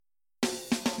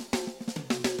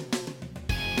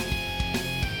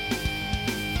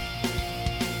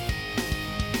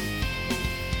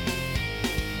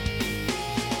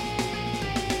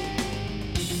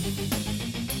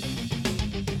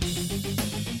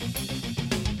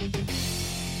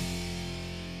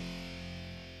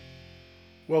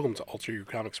Welcome to Alter Your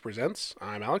Comics Presents.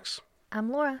 I'm Alex,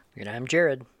 I'm Laura. And I'm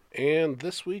Jared. and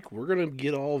this week we're going to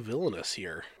get all villainous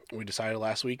here. We decided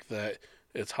last week that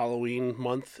it's Halloween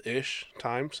month-ish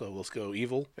time, so let's go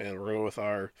evil, and we're going with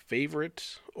our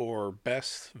favorite or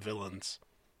best villains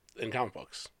in comic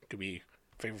books. Could be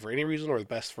favorite for any reason or the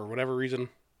best for whatever reason.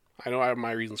 I know I have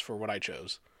my reasons for what I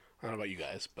chose. I don't know about you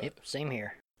guys, but Yep, same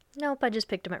here. Nope, I just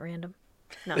picked them at random.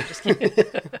 No, I'm just kidding.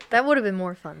 That would have been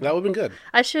more fun. that would have been good.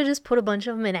 I should have just put a bunch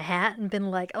of them in a hat and been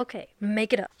like, okay,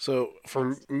 make it up. So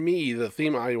for me, the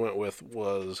theme I went with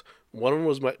was one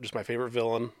was just my favorite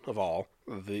villain of all.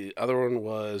 The other one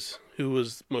was who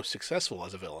was most successful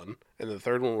as a villain, and the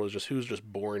third one was just who's just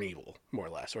born evil, more or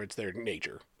less, or it's their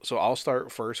nature. So I'll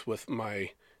start first with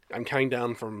I'm counting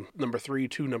down from number 3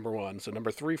 to number 1. So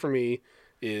number 3 for me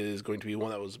is going to be one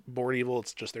that was born evil.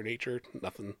 It's just their nature,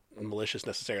 nothing malicious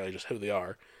necessarily, just who they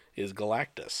are. Is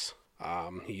Galactus.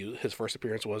 His first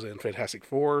appearance was in Fantastic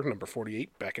Four, number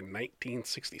 48, back in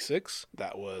 1966.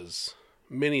 That was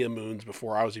many a moons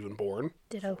before I was even born.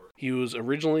 Ditto. He was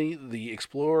originally the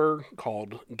explorer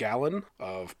called Galen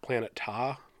of planet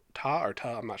Ta,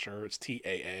 I'm not sure. It's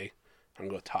Taa. I'm going to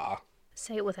go with Ta.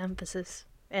 Say it with emphasis.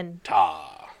 And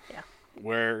Ta. yeah.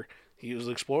 Where he was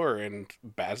an explorer and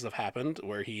bad stuff happened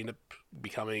where he ended up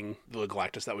becoming the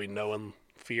Galactus that we know and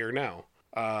fear now.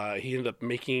 He ended up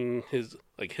making his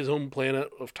home planet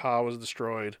of Ta was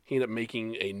destroyed. He ended up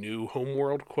making a new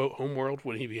homeworld, quote, homeworld,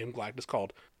 when he became Galactus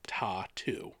called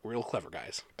Ta-2. Real clever,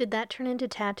 guys. Did that turn into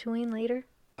Tatooine later?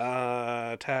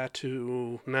 No.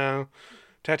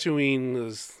 Tatooine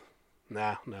is,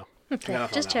 no. Okay, Got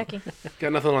nothing just on that checking. one.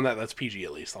 Got nothing on that. That's PG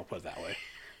at least. I'll put it that way.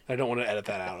 I don't want to edit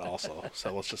that out also,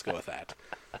 so let's just go with that.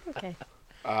 Okay.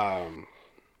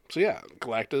 So yeah,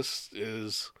 Galactus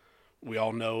is, we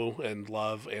all know and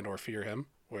love and or fear him,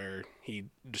 where he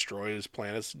destroys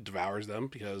planets, devours them,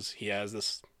 because he has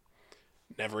this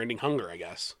never-ending hunger, I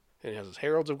guess. And he has his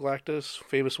Heralds of Galactus.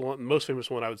 Most famous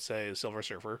one I would say is Silver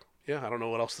Surfer. Yeah, I don't know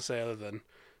what else to say other than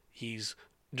he's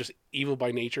just evil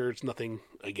by nature. It's nothing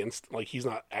against, he's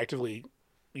not actively,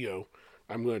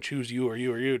 I'm going to choose you or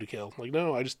you or you to kill.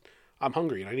 No, I'm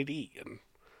hungry and I need to eat. And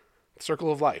circle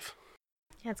of life.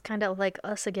 Yeah, it's kind of like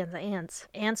us against ants.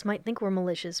 Ants might think we're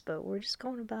malicious, but we're just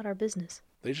going about our business.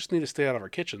 They just need to stay out of our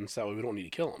kitchens. That way we don't need to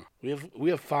kill them. We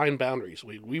have fine boundaries.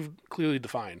 We've clearly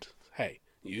defined, hey,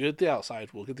 you get the outside,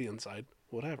 we'll get the inside,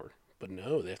 whatever. But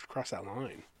no, they have to cross that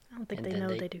line. I don't think And they then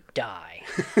know they do. Die.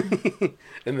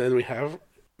 And then we have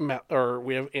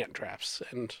ant traps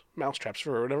and mouse traps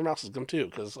for whatever mouses come too,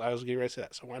 because I was getting ready to say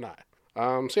that, so why not?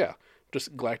 So yeah,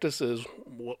 just Galactus is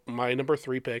my number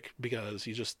 3 pick because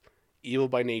he's just evil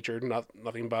by nature,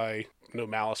 nothing by no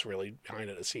malice really behind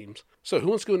it seems. So who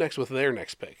wants to go next with their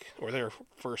next pick, or their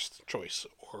first choice,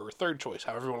 or third choice,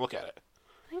 however you want to look at it?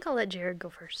 I think I'll let Jared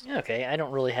go first. Okay, I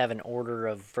don't really have an order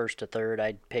of first to third.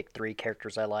 I'd pick 3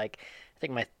 characters I like. I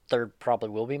think my third probably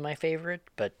will be my favorite,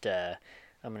 but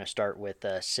I'm going to start with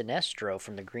Sinestro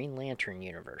from the Green Lantern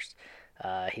universe.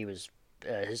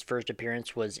 His first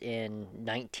appearance was in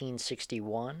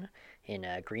 1961 in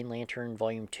Green Lantern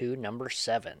Volume 2, number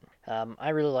 7. I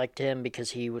really liked him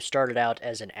because he started out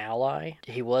as an ally.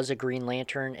 He was a Green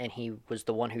Lantern, and he was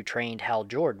the one who trained Hal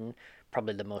Jordan,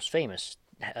 probably the most famous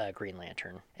Green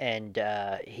Lantern. And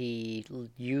he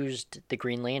used the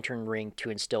Green Lantern ring to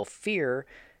instill fear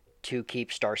to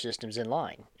keep star systems in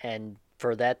line. And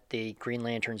for that, the Green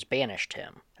Lanterns banished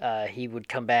him. He would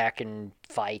come back and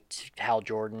fight Hal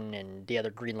Jordan and the other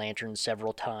Green Lanterns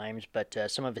several times, but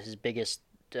some of his biggest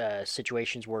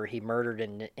situations were he murdered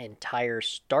an entire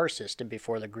star system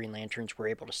before the Green Lanterns were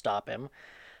able to stop him.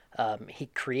 He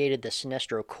created the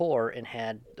Sinestro Corps and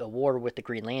had a war with the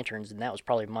Green Lanterns, and that was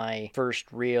probably my first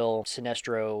real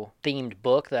Sinestro-themed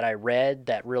book that I read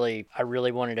I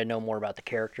really wanted to know more about the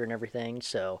character and everything,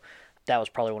 so that was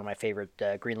probably one of my favorite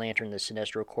Green Lantern, the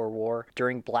Sinestro Corps War.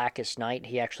 During Blackest Night,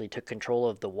 he actually took control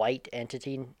of the white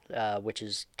entity, which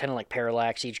is kind of like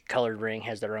Parallax. Each colored ring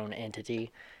has their own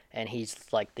entity, and he's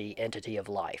like the entity of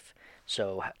life.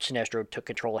 So Sinestro took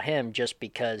control of him just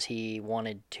because he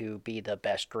wanted to be the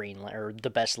best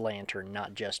the best Lantern,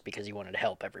 not just because he wanted to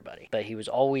help everybody. But he was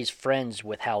always friends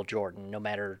with Hal Jordan, no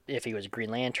matter if he was a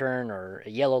Green Lantern or a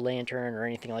Yellow Lantern or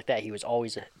anything like that. He was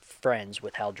always friends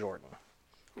with Hal Jordan.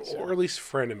 Or at least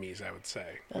frenemies, I would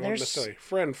say. Not necessarily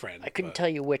friend. I couldn't tell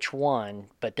you which one,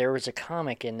 but there was a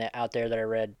comic out there that I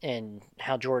read, and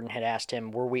Hal Jordan had asked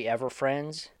him, "Were we ever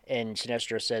friends?" And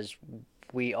Sinestro says,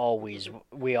 "We always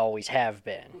have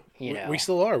been." We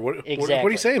still are. What Exactly. What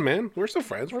are you saying, man? We're still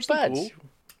friends. We're still buds. cool.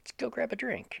 Let's go grab a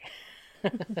drink.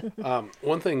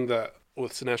 One thing that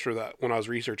with Sinestro that when I was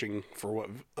researching for what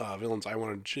villains I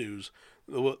wanted to choose,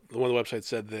 one of the websites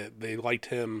said that they liked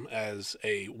him as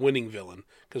a winning villain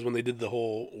because when they did the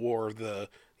whole war of the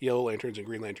Yellow Lanterns and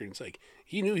Green Lanterns, like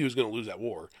he knew he was going to lose that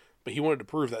war, but he wanted to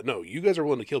prove that no, you guys are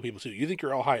willing to kill people too. You think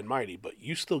you're all high and mighty, but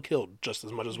you still killed just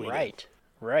as much as we did.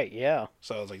 Right, yeah.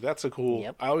 So I was like, that's a cool.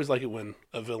 Yep. I always like it when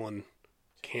a villain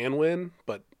can win,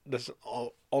 but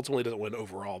ultimately doesn't win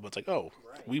overall. But it's like, oh,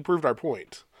 we proved our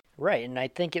point. Right, and I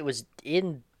think it was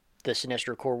in the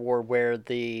Sinestro Corps War where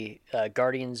the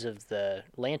Guardians of the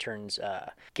Lanterns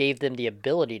gave them the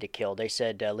ability to kill. They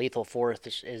said lethal force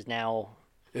is now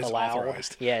allowed.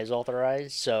 Authorized. Yeah, is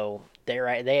authorized. So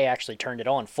they actually turned it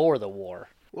on for the war.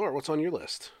 Laura, what's on your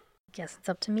list? Guess it's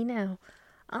up to me now.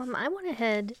 I went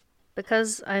ahead,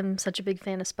 because I'm such a big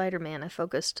fan of Spider-Man, I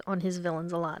focused on his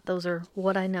villains a lot. Those are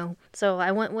what I know. So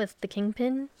I went with the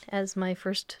Kingpin as my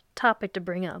first topic to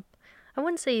bring up. I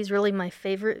wouldn't say he's really my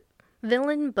favorite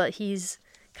villain, but he's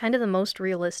kind of the most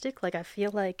realistic. Like, I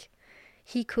feel like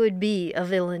he could be a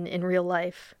villain in real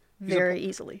life very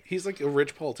easily. He's like a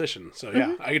rich politician, so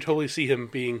yeah, I could totally see him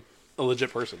being a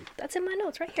legit person. That's in my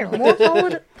notes right here. More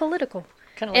political.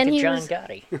 Kind of like And a he John was-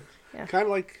 Gotti. Kind of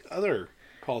like other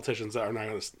politicians that I'm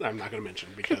not going to mention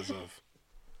because of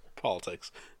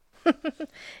politics.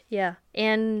 Yeah.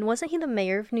 And wasn't he the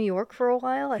mayor of New York for a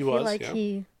while? I He feel was, like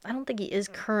yeah. I don't think he is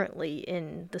currently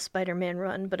in the Spider-Man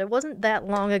run, but it wasn't that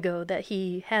long ago that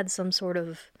he had some sort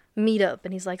of meetup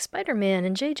and he's like, Spider-Man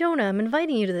and J. Jonah, I'm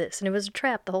inviting you to this. And it was a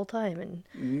trap the whole time. And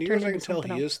Near as I can tell,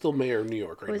 he is still mayor of New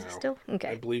York right Was now. it still? Okay.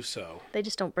 I believe so. They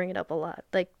just don't bring it up a lot.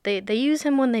 Like, they use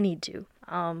him when they need to.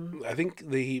 I think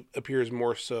he appears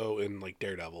more so in like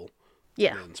Daredevil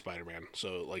Yeah. than Spider-Man.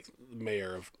 So like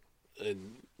mayor of,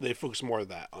 and they focus more of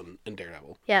that on in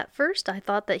Daredevil. Yeah, at first I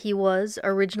thought that he was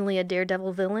originally a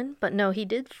Daredevil villain, but no, he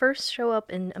did first show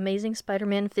up in Amazing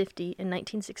Spider-Man 50 in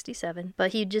 1967,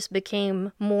 but he just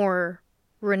became more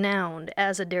renowned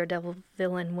as a Daredevil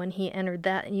villain when he entered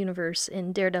that universe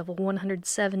in Daredevil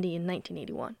 170 in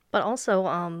 1981. But also,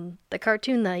 the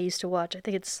cartoon that I used to watch, I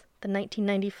think it's the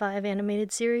 1995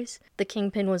 animated series, the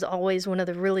Kingpin was always one of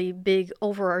the really big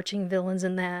overarching villains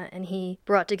in that, and he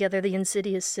brought together the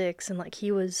Insidious Six, and like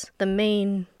he was the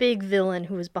main big villain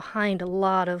who was behind a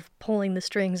lot of pulling the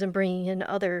strings and bringing in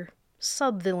other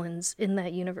sub-villains in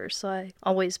that universe. So I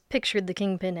always pictured the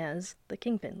Kingpin as the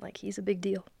Kingpin, like he's a big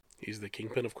deal. He's the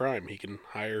kingpin of crime. He can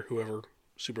hire whoever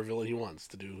supervillain he wants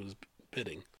to do his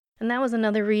bidding. And that was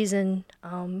another reason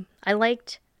I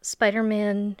liked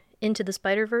Spider-Man Into the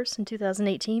Spider-Verse in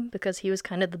 2018, because he was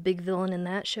kind of the big villain in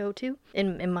that show too,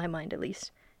 in my mind at least.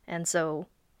 And so,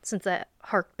 since that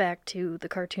harked back to the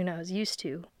cartoon I was used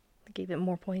to, I gave it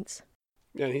more points.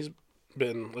 Yeah, and he's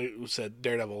been, like we said,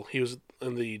 Daredevil. He was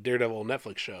in the Daredevil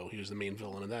Netflix show. He was the main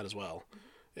villain in that as well.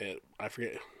 And I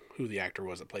forget who the actor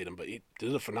was that played him, but he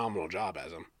did a phenomenal job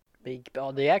as him.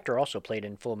 The actor also played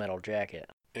in Full Metal Jacket.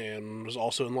 And was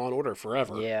also in Law and Order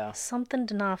forever. Yeah. Something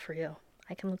D'Onofrio.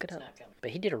 I can look it up.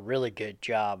 But he did a really good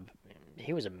job.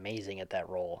 He was amazing at that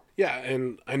role. Yeah,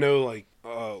 and I know like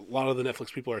a lot of the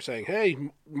Netflix people are saying, hey,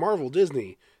 Marvel,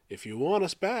 Disney, if you want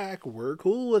us back, we're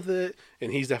cool with it.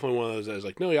 And he's definitely one of those that's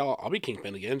like, no, yeah, I'll be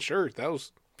Kingpin again. Sure, that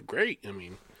was great. I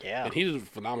mean, Yeah. and he did a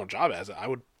phenomenal job as it. I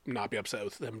would not be upset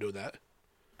with him doing that.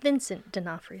 Vincent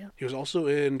D'Onofrio. He was also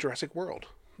in Jurassic World,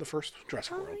 the first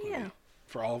Jurassic Oh, World yeah. movie,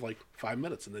 for all of like 5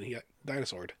 minutes, and then he got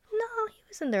dinosaured. No, he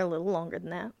was in there a little longer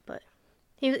than that, but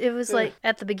it was like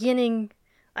at the beginning.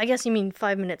 I guess you mean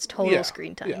 5 minutes total Yeah,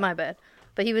 screen time. yeah. My bad.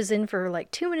 But he was in for like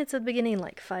 2 minutes at the beginning, and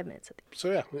like 5 minutes at the end.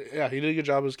 So yeah, he did a good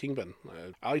job as Kingpin.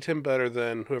 I liked him better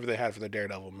than whoever they had for the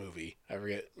Daredevil movie. I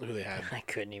forget who they had. I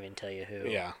couldn't even tell you who.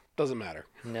 Yeah, doesn't matter.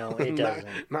 No, it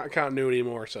doesn't. Not continuity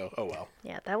anymore, so oh well.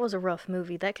 Yeah, that was a rough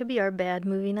movie. That could be our bad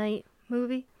movie night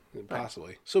movie.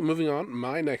 Possibly. So moving on,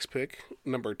 my next pick,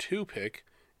 number 2 pick,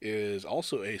 is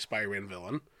also a Spider-Man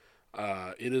villain.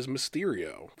 It is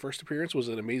Mysterio. First appearance was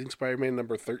in Amazing Spider-Man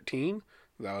number 13.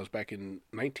 That was back in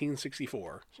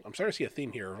 1964. I'm starting to see a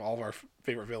theme here. All of our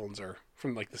favorite villains are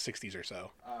from like the 60s or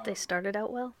so. They started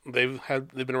out well. They've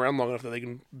been around long enough that they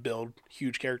can build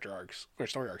huge character arcs or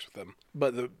story arcs with them.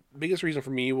 But the biggest reason for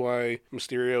me why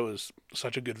Mysterio is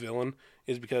such a good villain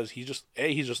is because he's just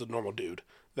a normal dude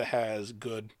that has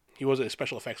good. He was a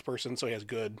special effects person, so he has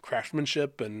good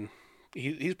craftsmanship and.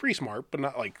 He's pretty smart, but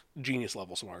not like genius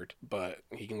level smart. But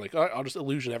he can like, I'll just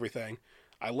illusion everything.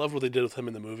 I love what they did with him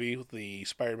in the movie, with the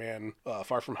Spider-Man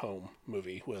Far From Home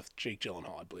movie with Jake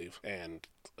Gyllenhaal, I believe. And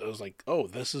it was like, oh,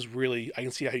 this is really, I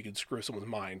can see how you could screw someone's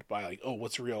mind by like, oh,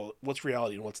 what's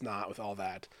reality and what's not with all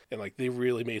that. And like, they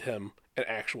really made him an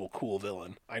actual cool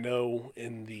villain. I know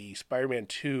in the Spider-Man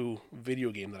 2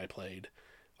 video game that I played,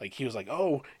 Like, he was like,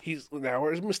 oh, he's now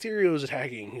where's Mysterio's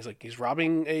attacking? He's like, he's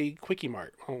robbing a Quickie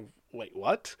Mart. Oh, wait,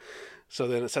 what? So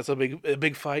then it sets up a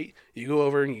big fight. You go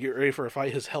over and you get ready for a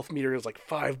fight. His health meter is like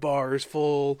 5 bars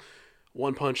full.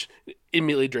 One punch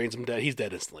immediately drains him dead. He's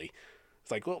dead instantly. It's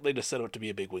like, well, they just set him up to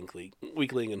be a big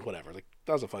weakling and whatever. Like,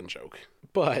 that was a fun joke.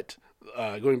 But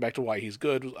going back to why he's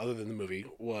good, other than the movie,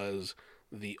 was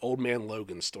the Old Man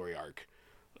Logan story arc.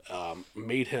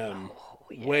 Made him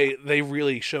they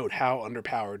really showed how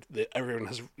underpowered that everyone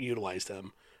has utilized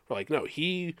him. We're like, no,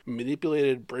 he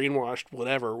manipulated, brainwashed,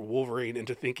 whatever, Wolverine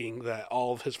into thinking that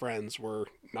all of his friends were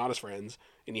not his friends,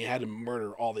 and he had to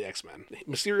murder all the X-Men.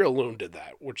 Mysterio alone did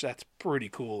that, which that's pretty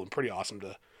cool and pretty awesome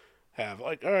to have.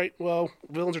 Like, all right, well,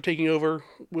 villains are taking over,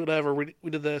 whatever, we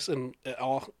did this, and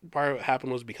part of what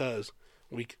happened was because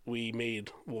we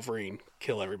made Wolverine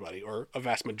kill everybody, or a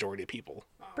vast majority of people.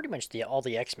 Pretty much all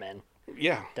the X-Men.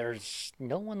 Yeah. There's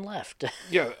no one left.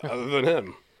 Yeah, other than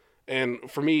him. And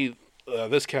for me,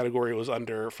 this category was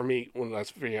for me, when I was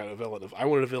figuring out a villain, I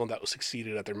wanted a villain that was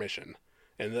succeeded at their mission.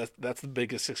 And that's the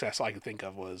biggest success I could think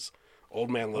of was Old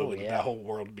Man Logan, that whole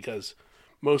world,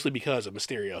 mostly because of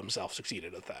Mysterio himself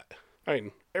succeeded at that. I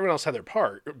mean, everyone else had their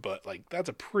part, but like that's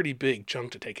a pretty big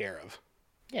chunk to take care of.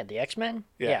 Yeah, the X-Men?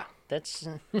 Yeah. That's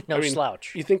no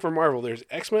slouch. You think for Marvel, there's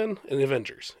X-Men and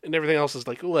Avengers, and everything else is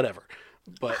like, whatever.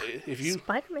 But if you...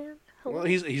 Spider-Man? Well,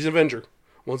 he's an Avenger.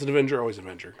 Once an Avenger, always an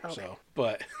Avenger. Okay. So,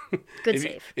 but Good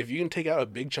save. If you can take out a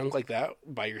big chunk like that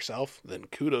by yourself, then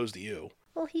kudos to you.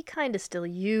 Well, he kind of still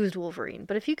used Wolverine,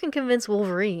 but if you can convince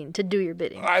Wolverine to do your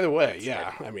bidding... Either way,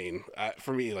 yeah. I mean,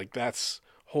 for me, like, that's...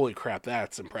 Holy crap,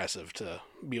 that's impressive to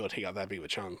be able to take out that big of a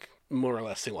chunk, more or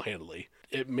less single-handedly.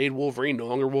 It made Wolverine no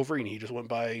longer Wolverine. He just went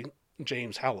by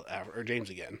James Howlett, or James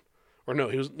again. Or no,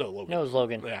 Logan. No, it was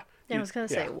Logan. Yeah. I was going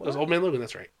to say, it was Old Man Logan,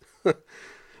 that's right.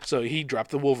 So he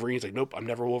dropped the Wolverine. He's like, nope, I'm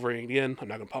never Wolverine again. I'm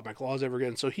not going to pop my claws ever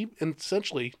again. So he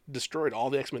essentially destroyed all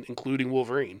the X-Men, including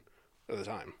Wolverine, at the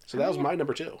time. So that was my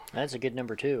number 2. That's a good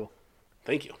number 2.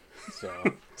 Thank you. So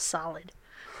Solid.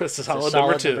 That's a solid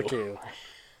number 2.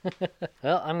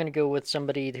 Well, I'm going to go with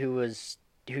somebody who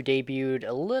debuted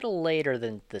a little later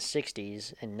than the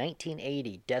 60s in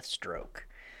 1980, Deathstroke.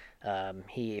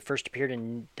 He first appeared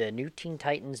in the New Teen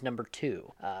Titans number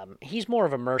 2. He's more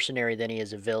of a mercenary than he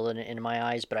is a villain in my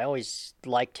eyes, but I always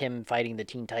liked him fighting the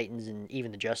Teen Titans and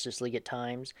even the Justice League at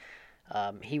times.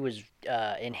 He was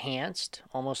enhanced,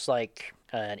 almost like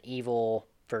an evil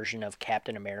version of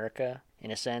Captain America, in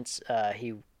a sense.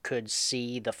 He could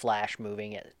see the Flash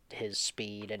moving at his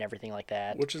speed and everything like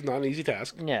that. Which is not an easy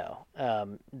task. No.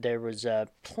 There was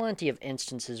plenty of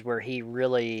instances where he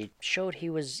really showed he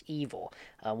was evil.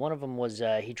 One of them was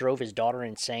he drove his daughter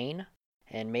insane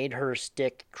and made her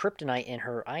stick kryptonite in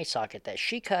her eye socket that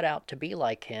she cut out to be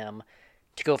like him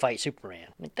to go fight Superman.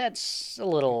 Like, that's a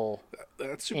little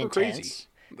That's super intense. Crazy.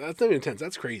 That's not intense.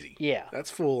 That's crazy. Yeah.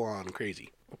 That's full on crazy.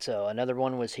 So another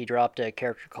one was he dropped a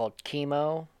character called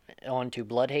Chemo onto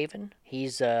Bloodhaven.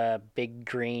 He's a big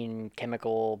green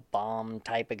chemical bomb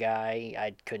type of guy.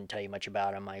 I couldn't tell you much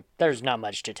about him. There's not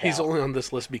much to tell. He's only on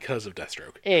this list because of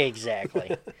Deathstroke.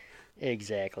 Exactly.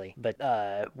 Exactly. But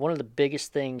one of the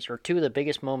biggest things, or two of the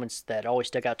biggest moments that always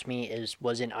stuck out to me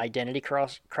was in Identity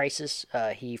Crisis.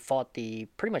 He fought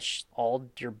pretty much all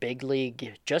your big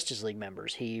league Justice League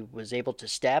members. He was able to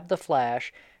stab the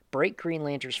Flash, break Green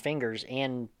Lantern's fingers,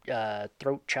 and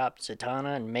throat chop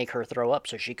Zatanna and make her throw up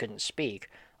so she couldn't speak,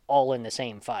 all in the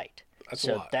same fight. That's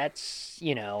so a lot.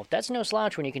 That's no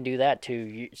slouch when you can do that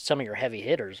to some of your heavy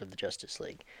hitters of the Justice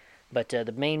League. But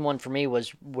the main one for me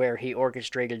was where he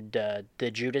orchestrated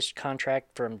the Judas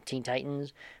contract from Teen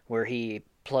Titans, where he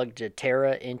plugged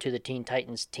Terra into the Teen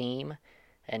Titans team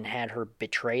and had her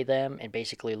betray them and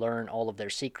basically learn all of their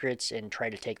secrets and try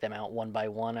to take them out one by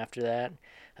one after that.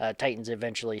 Titans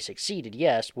eventually succeeded,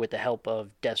 yes, with the help of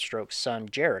Deathstroke's son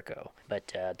Jericho.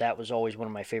 But that was always one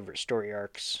of my favorite story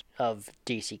arcs of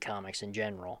DC Comics in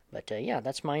general. But yeah,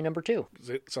 that's my number 2.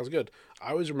 Sounds good.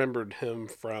 I always remembered him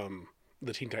from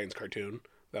the Teen Titans cartoon.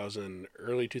 That was in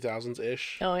early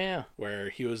 2000s-ish. Oh, yeah. Where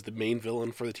he was the main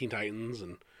villain for the Teen Titans,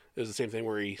 and it was the same thing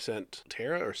where he sent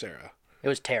Terra or Sarah? It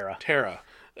was Terra. Terra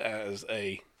as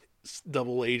a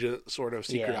double agent, sort of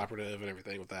secret Yeah. operative and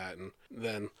everything with that. And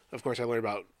then, of course, I learned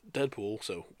about Deadpool,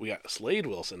 so we got Slade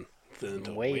Wilson. Then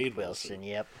to Wade Wilson,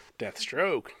 yep.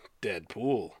 Deathstroke,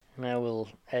 Deadpool. I will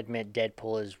admit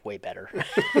Deadpool is way better.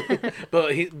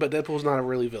 But Deadpool's not a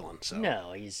really villain, so.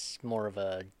 No, he's more of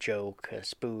a joke, a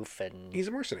spoof, and He's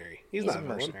a mercenary. He's he's not a a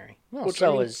villain. mercenary. Well, Which,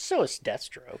 so I mean- is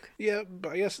Deathstroke. Yeah,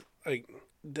 but I guess, like,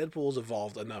 Deadpool's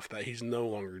evolved enough that he's no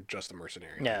longer just a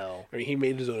mercenary. No. I mean, he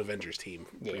made his own Avengers team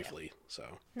Yeah. briefly,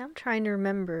 so. Now I'm trying to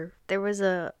remember. There was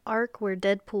a arc where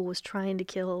Deadpool was trying to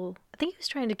kill. I think he was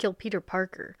trying to kill Peter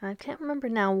Parker. I can't remember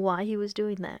now why he was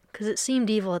doing that because it seemed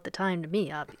evil at the time to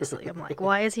me. Obviously, I'm like,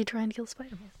 why is he trying to kill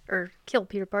Spider-Man or kill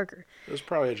Peter Parker? It was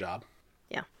probably a job.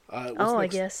 Yeah. What's I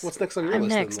next? guess. What's next on your I'm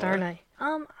list? next, then, Laura?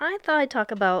 aren't I? I thought I'd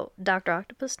talk about Doctor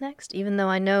Octopus next, even though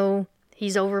I know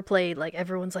he's overplayed. Like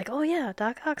everyone's like, oh yeah,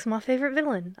 Doc Ock's my favorite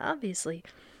villain, obviously,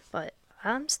 but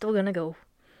I'm still gonna go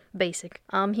basic.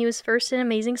 He was first in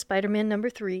Amazing Spider-Man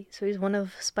 #3, so he's one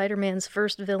of Spider-Man's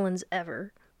first villains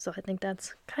ever. So I think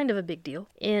that's kind of a big deal.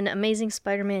 In Amazing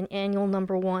Spider-Man Annual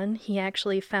 #1, he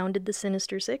actually founded the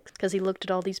Sinister Six because he looked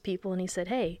at all these people and he said,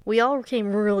 hey, we all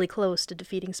came really close to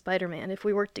defeating Spider-Man. If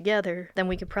we worked together, then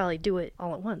we could probably do it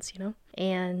all at once, you know?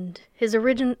 And his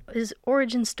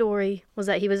origin story was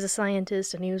that he was a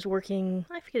scientist and he was working,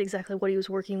 I forget exactly what he was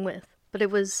working with. But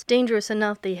it was dangerous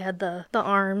enough that he had the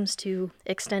arms to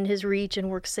extend his reach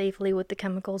and work safely with the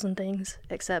chemicals and things.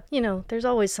 Except, you know, there's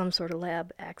always some sort of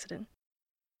lab accident.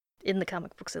 In the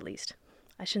comic books, at least.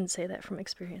 I shouldn't say that from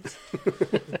experience.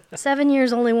 7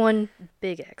 years, only one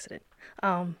big accident.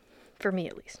 For me,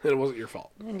 at least. It wasn't your fault.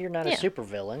 And you're not a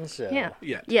supervillain, so Yeah.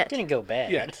 Yet. it didn't go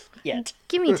bad. Yet. Yet.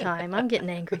 Give me time. I'm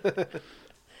getting angry.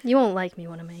 You won't like me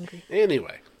when I'm angry.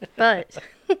 Anyway. But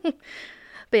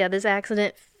yeah, this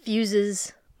accident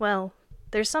fuses, well,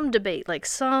 there's some debate. Like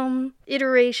some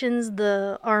iterations,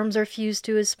 the arms are fused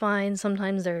to his spine.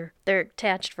 Sometimes they're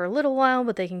attached for a little while,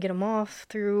 but they can get them off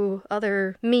through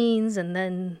other means. And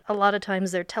then a lot of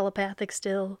times they're telepathic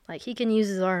still. Like he can use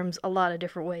his arms a lot of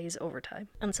different ways over time.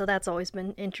 And so that's always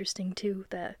been interesting too,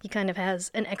 that he kind of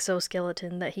has an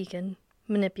exoskeleton that he can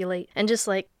manipulate. And just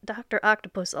like Dr.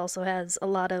 Octopus also has a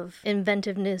lot of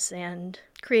inventiveness and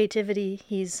creativity,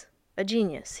 he's a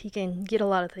genius. He can get a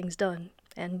lot of things done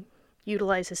and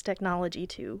utilize his technology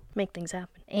to make things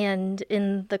happen. And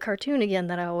in the cartoon again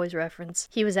that I always reference,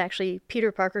 he was actually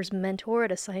Peter Parker's mentor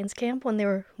at a science camp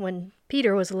when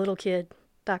Peter was a little kid.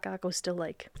 Doc Ock was still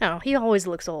like, I don't know, he always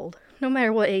looks old. No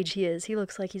matter what age he is, he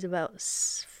looks like he's about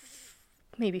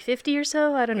maybe 50 or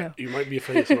so, I don't know. You might be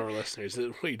offending some of our listeners.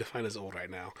 What you define as old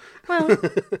right now. Well,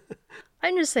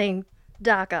 I'm just saying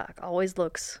Doc Ock always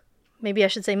looks, maybe I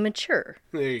should say mature.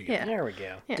 There you go. Yeah. There we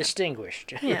go. Yeah.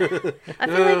 Distinguished. Yeah. I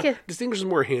feel like it. Distinguished is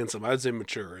more handsome. I'd say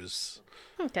mature is.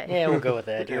 Okay. Yeah, we'll go with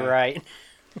that. You're right.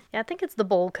 Yeah, I think it's the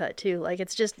bowl cut too. Like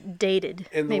it's just dated.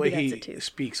 And the Maybe way that's he it too.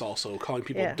 speaks also, calling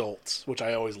people Yeah. adults, which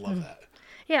I always love that.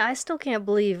 Yeah, I still can't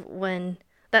believe when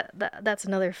that's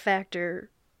another factor.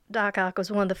 Doc Ock was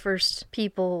one of the first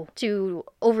people to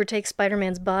overtake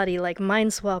Spider-Man's body, like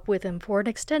mind swap with him for an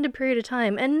extended period of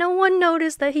time, and no one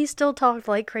noticed that he still talked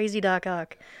like crazy Doc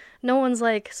Ock. No one's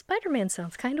like, Spider-Man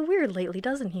sounds kind of weird lately,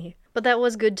 doesn't he? But that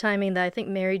was good timing that I think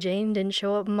Mary Jane didn't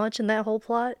show up much in that whole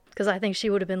plot, because I think she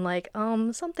would have been like,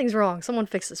 something's wrong, someone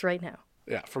fix this right now.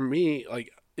 Yeah, for me,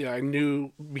 I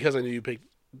knew, because I knew you picked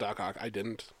Doc Ock, I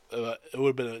didn't. It would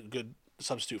have been a good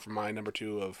substitute for my number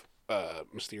 2 of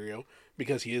Mysterio,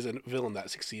 because he is a villain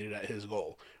that succeeded at his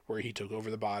goal, where he took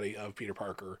over the body of Peter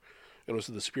Parker and was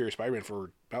the Superior Spider-Man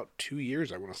for about 2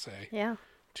 years, I want to say. Yeah.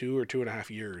 2 or 2.5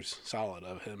 years solid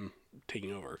of him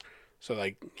taking over. So,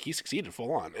 he succeeded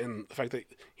full on. And the fact that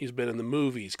he's been in the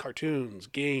movies, cartoons,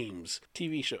 games,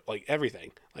 TV show,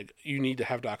 everything. You need to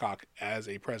have Doc Ock as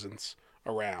a presence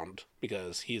around,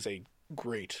 because he's a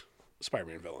great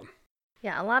Spider-Man villain.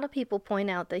 Yeah, a lot of people point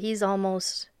out that he's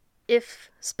almost, if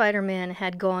Spider-Man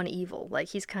had gone evil,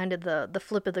 he's kind of the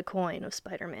flip of the coin of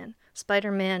Spider-Man.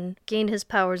 Spider-Man gained his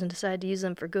powers and decided to use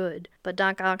them for good, but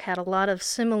Doc Ock had a lot of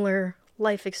similar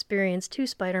life experience to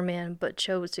Spider-Man, but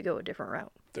chose to go a different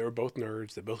route. They were both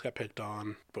nerds. They both got picked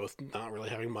on, both not really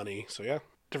having money. So yeah,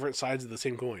 different sides of the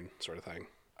same coin sort of thing.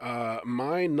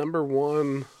 My number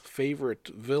 1 favorite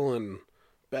villain,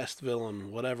 best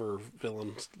villain, whatever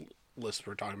villain list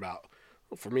we're talking about,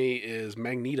 for me is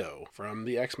Magneto from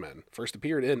the X-Men. First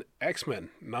appeared in X-Men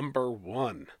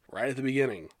 #1, right at the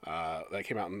beginning. That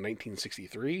came out in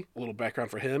 1963. A little background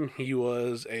for him. He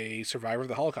was a survivor of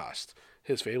the Holocaust.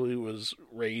 His family was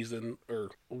raised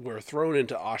were thrown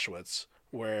into Auschwitz,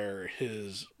 where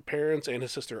his parents and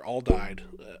his sister all died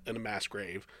in a mass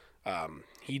grave.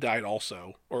 He died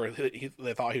also, or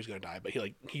they thought he was going to die, but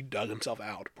he dug himself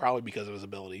out, probably because of his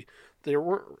ability. They're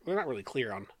not really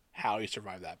clear on how he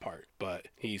survived that part, but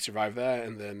he survived that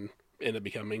and then ended up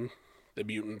becoming the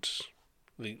mutant,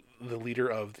 the leader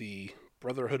of the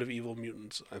Brotherhood of Evil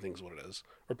Mutants, I think is what it is,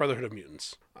 or Brotherhood of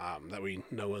Mutants, that we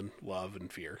know and love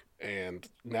and fear. And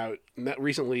now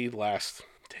recently, the last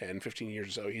 10, 15 years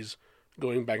or so, he's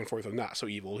going back and forth with not so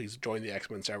evil. He's joined the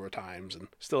X-Men several times and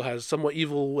still has somewhat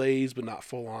evil ways, but not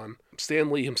full on. Stan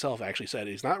Lee himself actually said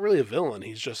he's not really a villain.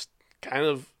 He's just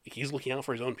he's looking out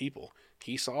for his own people.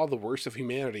 He saw the worst of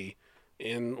humanity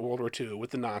in World War II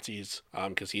with the Nazis,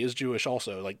 because he is Jewish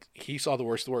also. Like, he saw the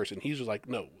worst of the worst, and he's just like,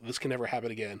 no, this can never happen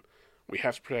again. We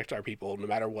have to protect our people no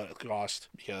matter what it costs,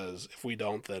 because if we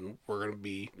don't, then we're going to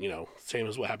be, same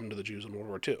as what happened to the Jews in World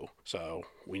War II. So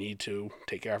we need to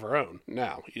take care of our own.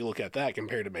 Now, you look at that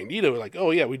compared to Magneto, like, oh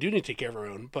yeah, we do need to take care of our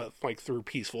own, but like through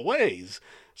peaceful ways.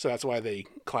 So that's why they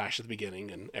clash at the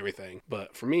beginning and everything.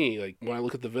 But for me, like, when I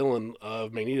look at the villain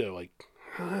of Magneto, like,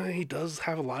 he does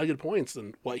have a lot of good points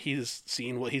and what he's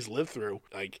seen, what he's lived through.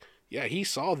 Like, yeah, he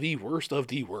saw the worst of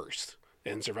the worst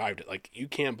and survived it. Like, you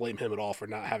can't blame him at all for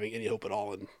not having any hope at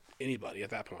all in anybody at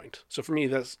that point. So for me,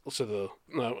 that's so the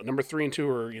number 3 and 2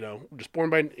 are just born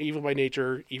by evil by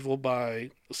nature, evil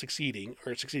by succeeding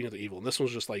with the evil. And this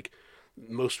one's just like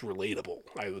most relatable,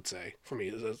 I would say, for me,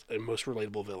 is a most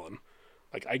relatable villain.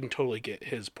 Like, I can totally get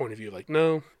his point of view. Like,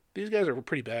 no, these guys are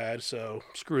pretty bad, so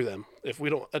screw them. If we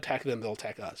don't attack them, they'll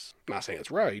attack us. I'm not saying it's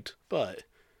right, but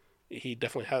he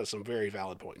definitely has some very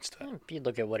valid points to that. If you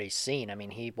look at what he's seen, I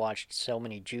mean, he watched so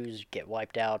many Jews get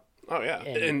wiped out. Oh, yeah,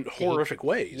 in horrific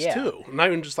ways, too. Not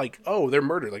even just like, oh, they're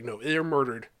murdered. Like, no, they're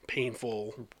murdered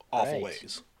painful, awful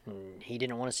ways. He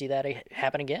didn't want to see that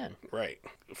happen again. Right.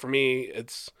 For me,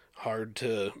 it's hard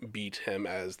to beat him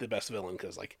as the best villain,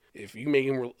 because, like, if you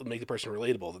make the person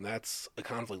relatable, then that's a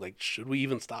conflict. Like, should we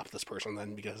even stop this person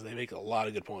then? Because they make a lot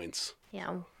of good points.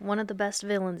 Yeah, one of the best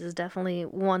villains is definitely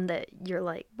one that you're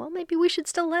like, well, maybe we should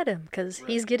still let him, because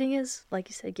he's getting his, like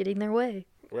you said, getting their way.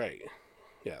 Right.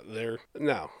 Yeah,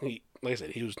 like I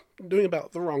said, he was doing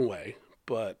about the wrong way,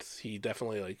 but he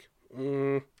definitely, like,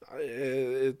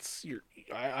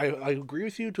 I agree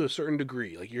with you to a certain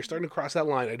degree. Like, you're starting to cross that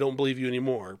line. I don't believe you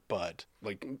anymore, but,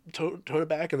 like, tone it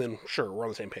back, and then, sure, we're on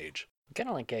the same page. Kind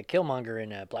of like Killmonger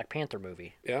in a Black Panther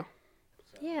movie. Yeah?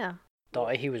 Yeah.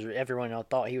 Everyone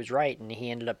thought he was right, and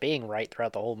he ended up being right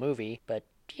throughout the whole movie, but,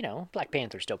 Black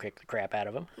Panther still kicked the crap out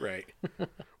of him. Right.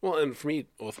 Well, and for me,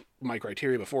 with my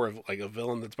criteria before of, like, a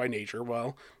villain that's by nature,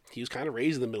 well, he was kind of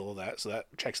raised in the middle of that, so that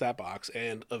checks that box,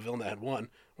 and a villain that had won.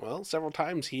 Well, several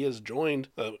times he has joined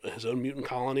his own mutant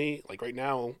colony. Like, right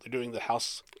now, they're doing the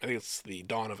House, I think it's the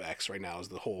Dawn of X right now is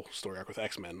the whole story arc with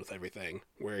X-Men, with everything,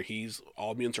 where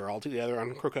all mutants are all together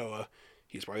on Krakoa.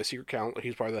 He's part of the secret council,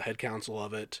 he's part of the head council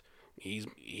of it.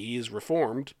 He is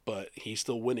reformed, but he's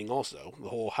still winning also. The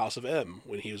whole House of M,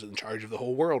 when he was in charge of the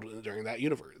whole world during that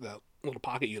universe, that little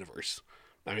pocket universe.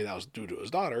 I mean, that was due to his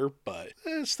daughter, but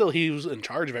still he was in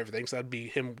charge of everything, so that'd be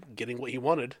him getting what he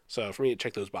wanted. So for me, it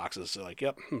checked those boxes. So, like,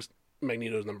 yep,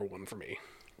 Magneto's number 1 for me.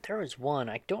 There was one,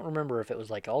 I don't remember if it was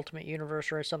like Ultimate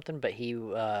Universe or something, but he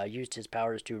used his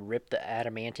powers to rip the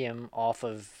adamantium off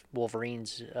of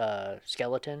Wolverine's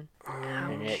skeleton,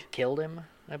 and it killed him,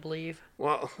 I believe.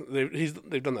 Well,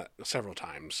 they've done that several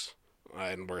times,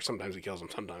 and where sometimes he kills him,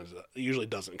 sometimes he usually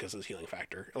doesn't because of his healing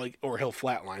factor. Like, or he'll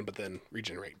flatline, but then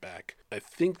regenerate back. I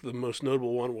think the most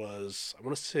notable one was, I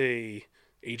want to say,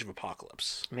 Age of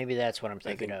Apocalypse. Maybe that's what I'm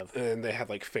thinking of. And they had,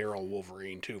 like, feral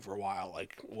Wolverine, too, for a while.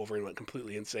 Like, Wolverine went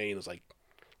completely insane. It was like,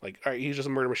 all right, he's just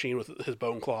a murder machine with his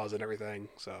bone claws and everything.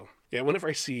 So, yeah, whenever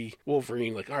I see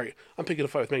Wolverine, like, all right, I'm picking a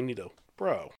fight with Magneto.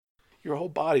 Bro, your whole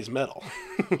body's metal.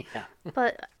 Yeah.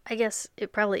 But I guess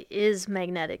it probably is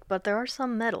magnetic, but there are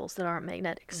some metals that aren't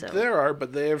magnetic, so... There are,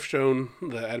 but they have shown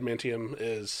the adamantium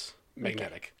is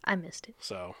magnetic. Okay. I missed it.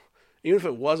 So... Even if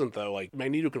it wasn't, though, like,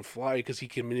 Magneto can fly because he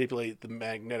can manipulate the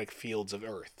magnetic fields of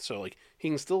Earth. So, like, he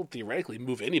can still theoretically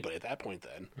move anybody at that point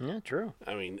then. Yeah, true.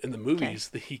 I mean, in the movies,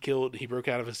 he broke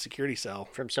out of his security cell.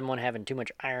 From someone having too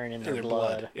much iron in their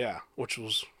blood. Yeah, which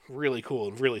was really cool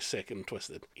and really sick and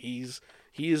twisted. He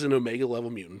is an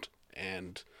Omega-level mutant,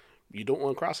 and you don't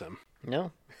want to cross him.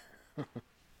 No.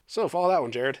 So, follow that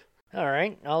one, Jared. All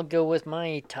right, I'll go with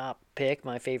my top pick.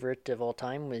 My favorite of all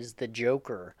time was the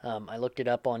Joker. I looked it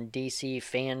up on DC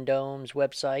Fandom's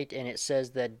website, and it says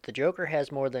that the Joker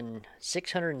has more than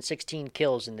 616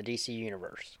 kills in the DC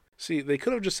universe. See, they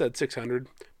could have just said 600,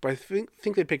 but I think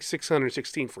they picked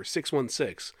 616 for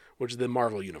 616, which is the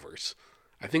Marvel universe.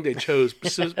 I think they chose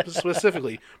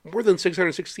specifically more than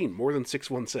 616, more than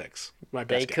 616. My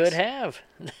best guess. They could have.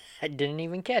 I didn't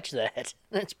even catch that.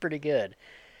 That's pretty good.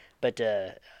 But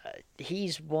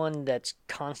he's one that's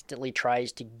constantly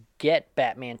tries to get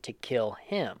Batman to kill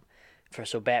him,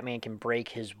 so Batman can break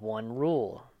his one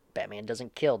rule. Batman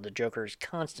doesn't kill. The Joker is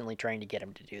constantly trying to get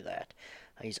him to do that.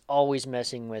 He's always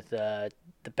messing with the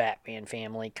Batman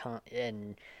family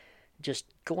and just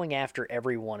going after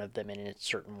every one of them in a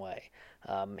certain way.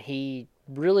 He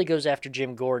really goes after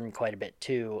Jim Gordon quite a bit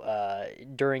too.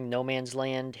 During No Man's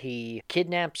Land, he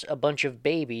kidnaps a bunch of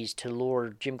babies to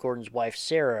lure Jim Gordon's wife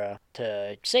Sarah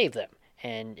to save them,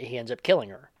 and he ends up killing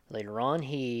her. Later on,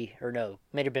 may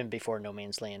have been before No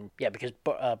Man's Land. Yeah, because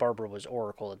Barbara was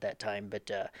Oracle at that time.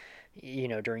 But,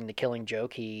 during the Killing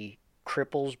Joke, he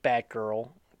cripples Batgirl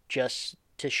just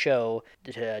to show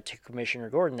to Commissioner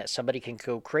Gordon that somebody can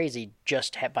go crazy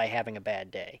just by having a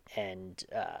bad day. And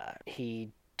he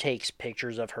takes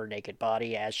pictures of her naked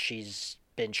body as she's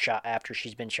been shot, after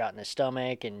she's been shot in the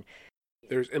stomach, and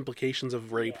there's implications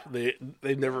of rape.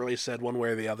 They've never really said one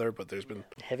way or the other, but there's been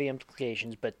heavy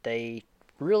implications. But they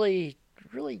really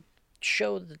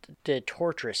show the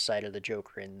torturous side of the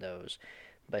Joker in those.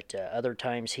 But other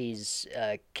times he's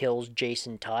kills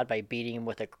Jason Todd by beating him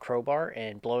with a crowbar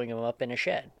and blowing him up in a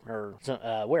shed or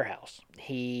warehouse.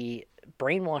 He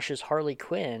brainwashes Harley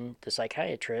Quinn, the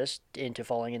psychiatrist, into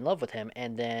falling in love with him,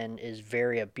 and then is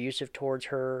very abusive towards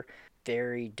her,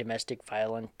 very domestic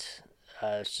violent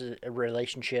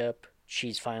relationship.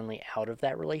 She's finally out of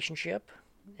that relationship,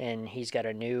 and he's got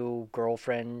a new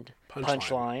girlfriend.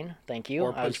 Punchline. Thank you.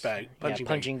 Or Punchbag.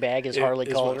 Punching bag, as Harley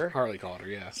called her. Harley called her,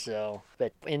 yeah. So,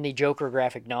 but in the Joker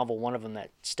graphic novel, one of them that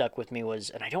stuck with me was,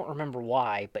 and I don't remember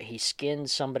why, but he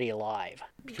skins somebody alive.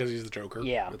 Because he's the Joker.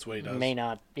 Yeah. That's what he does. May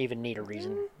not even need a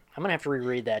reason. I'm going to have to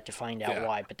reread that to find out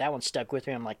why, but that one stuck with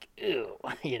me. I'm like, ew,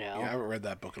 Yeah, I haven't read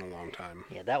that book in a long time.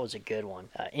 Yeah, that was a good one.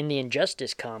 In the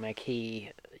Injustice comic,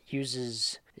 he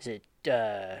uses,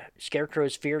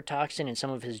 Scarecrow's fear toxin and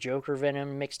some of his Joker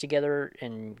venom mixed together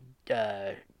and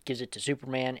gives it to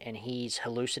Superman, and he's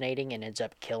hallucinating and ends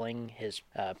up killing his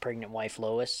pregnant wife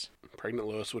Lois. Pregnant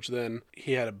Lois, which then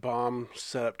he had a bomb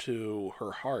set up to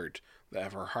her heart that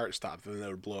if her heart stopped, then that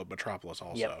would blow up Metropolis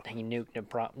also. Yep, he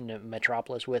nuked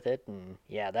Metropolis with it, and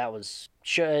yeah, that was...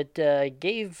 It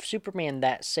gave Superman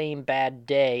that same bad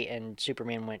day, and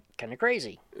Superman went kind of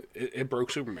crazy. It broke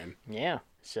Superman. Yeah,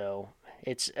 so...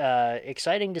 It's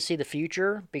exciting to see the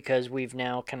future because we've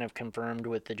now kind of confirmed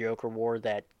with the Joker War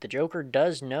that the Joker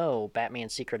does know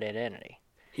Batman's secret identity.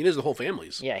 He knows the whole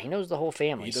families. Yeah, he knows the whole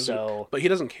family. But he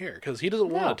doesn't care because he doesn't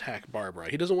want to attack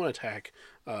Barbara. He doesn't want to attack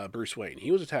Bruce Wayne.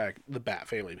 He wants to attack the Bat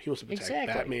family. He wants to attack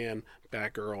Batman,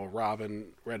 Batgirl, Robin,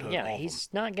 Red Hood. Yeah, he's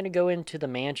not going to go into the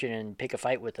mansion and pick a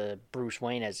fight with Bruce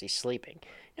Wayne as he's sleeping.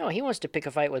 No, he wants to pick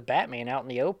a fight with Batman out in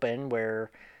the open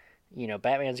where,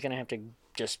 Batman's going to have to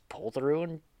just pull through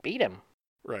and beat him.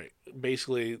 Right.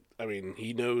 Basically, I mean,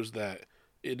 he knows that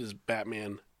it is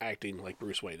Batman acting like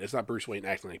Bruce Wayne. It's not Bruce Wayne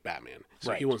acting like Batman.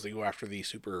 So he wants to go after the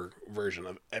super version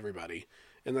of everybody.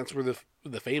 And that's where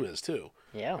the fame is, too.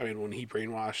 Yeah. I mean, when he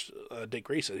brainwashed Dick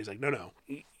Grayson, he's like, no,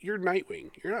 you're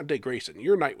Nightwing. You're not Dick Grayson.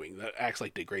 You're Nightwing that acts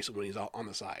like Dick Grayson when he's on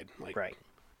the side. Right.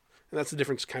 And that's the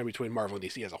difference kind of between Marvel and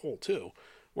DC as a whole, too,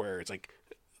 where it's like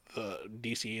the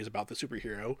DC is about the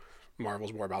superhero,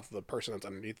 Marvel's more about the person that's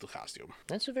underneath the costume.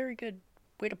 That's a very good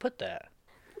way to put that.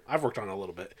 I've worked on it a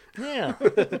little bit. Yeah.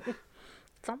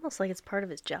 It's almost like it's part of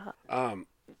his job.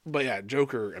 But yeah,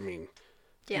 Joker, I mean,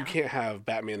 you can't have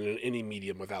Batman in any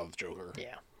medium without the Joker.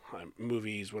 Yeah.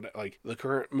 Movies, like the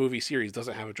current movie series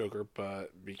doesn't have a Joker,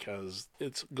 but because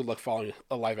it's good luck following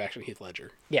a live action Heath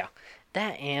Ledger. Yeah.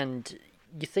 That, and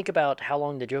you think about how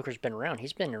long the Joker's been around.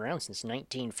 He's been around since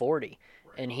 1940.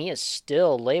 And he is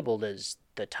still labeled as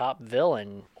the top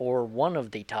villain or one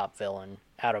of the top villain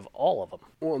out of all of them.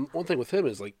 Well, one thing with him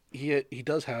is like he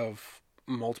does have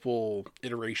multiple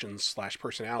iterations /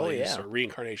 personalities or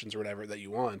reincarnations or whatever that you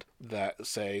want that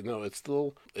say no, it's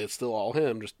still all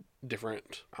him, just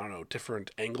different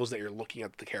angles that you're looking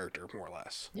at the character more or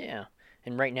less. Yeah.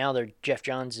 And right now Jeff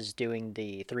Johns is doing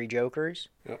the 3 Jokers.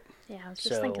 Yep. Yeah, I was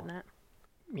just thinking that.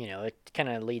 It kind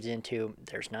of leads into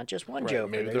there's not just one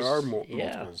Joker. Maybe there are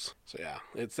multiples. So yeah,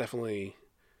 it's definitely.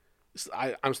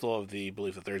 I'm still of the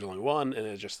belief that there's only one, and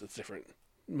it's different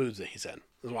moods that he's in.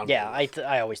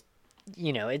 I always,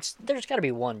 there's got to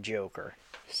be one Joker.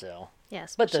 So yeah,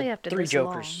 especially after 3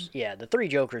 Jokers. Long. Yeah, the 3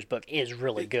 Jokers book is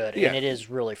really good, and it is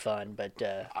really fun. But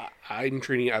I'm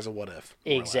treating it as a what if.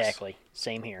 Exactly,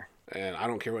 same here. And I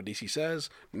don't care what DC says.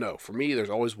 No, for me, there's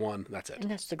always one. That's it. And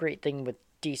that's the great thing with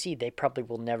DC, they probably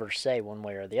will never say one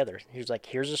way or the other.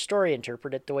 Here's a story,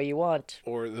 interpret it the way you want.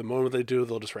 Or the moment they do,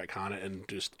 they'll just retcon it and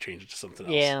just change it to something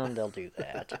else. Yeah, and they'll do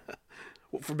that.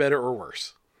 For better or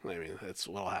worse. I mean, that's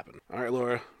what'll happen. All right,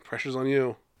 Laura, pressure's on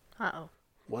you. Uh-oh.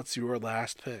 What's your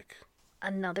last pick?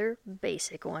 Another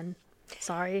basic one.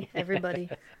 Sorry, everybody.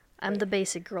 I'm the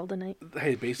basic girl tonight.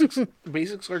 Hey, basics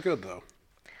are good, though.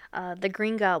 The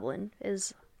Green Goblin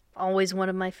is always one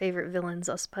of my favorite villains,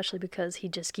 especially because he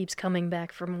just keeps coming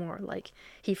back for more. Like,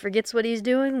 he forgets what he's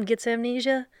doing, gets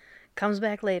amnesia, comes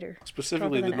back later.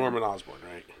 Specifically the Stronger than Norman Osborn,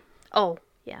 right? Oh,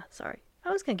 yeah, sorry. I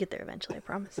was going to get there eventually, I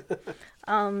promise.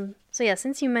 So yeah,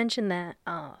 since you mentioned that,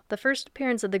 the first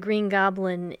appearance of the Green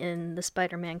Goblin in the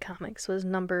Spider-Man comics was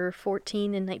number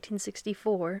 14 in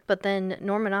 1964, but then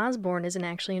Norman Osborn isn't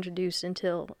actually introduced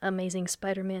until Amazing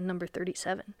Spider-Man number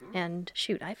 37. And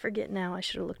shoot, I forget now, I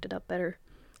should have looked it up better.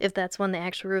 If that's when they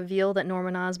actually reveal that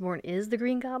Norman Osborn is the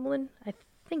Green Goblin, I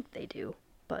think they do.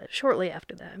 But shortly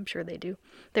after that, I'm sure they do.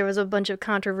 There was a bunch of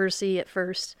controversy at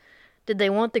first. Did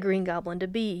they want the Green Goblin to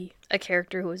be a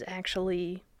character who was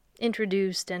actually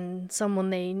introduced and someone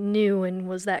they knew and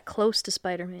was that close to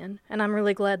Spider-Man? And I'm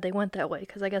really glad they went that way,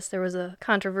 because I guess there was a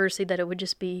controversy that it would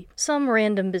just be some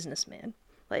random businessman.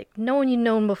 Like, no one you'd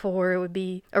known before. It would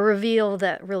be a reveal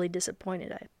that really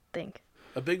disappointed, I think.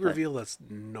 A big reveal that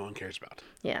no one cares about.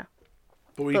 Yeah.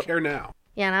 But we care now.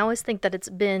 Yeah, and I always think that it's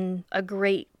been a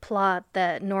great plot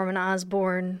that Norman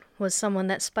Osborn was someone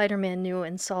that Spider-Man knew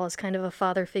and saw as kind of a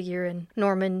father figure, and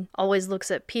Norman always looks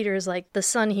at Peter as like the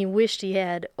son he wished he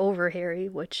had over Harry,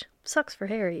 which sucks for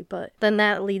Harry, but then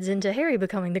that leads into Harry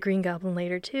becoming the Green Goblin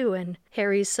later too, and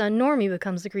Harry's son Normie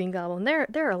becomes the Green Goblin.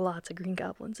 There are lots of Green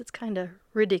Goblins. It's kind of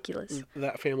ridiculous.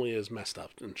 That family is messed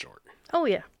up, in short. Oh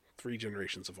yeah. 3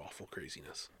 generations of awful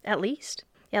craziness. At least.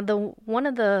 Yeah, one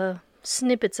of the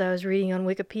snippets I was reading on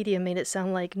Wikipedia made it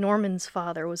sound like Norman's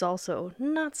father was also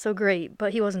not so great,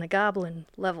 but he wasn't a goblin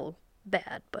level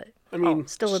bad, but I mean,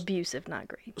 still abusive, not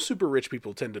great. Super rich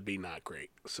people tend to be not great,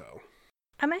 so.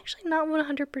 I'm actually not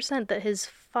 100% that his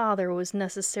father was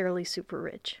necessarily super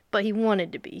rich, but he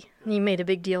wanted to be. He made a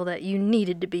big deal that you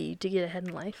needed to be to get ahead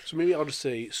in life. So maybe I'll just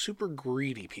say super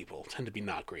greedy people tend to be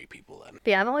not great people then.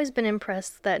 But yeah, I've always been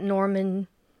impressed that Norman,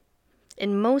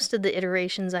 in most of the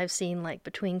iterations I've seen, like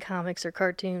between comics or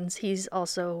cartoons, he's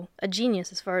also a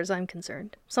genius as far as I'm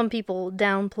concerned. Some people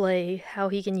downplay how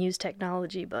he can use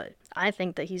technology, but I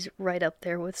think that he's right up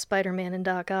there with Spider-Man and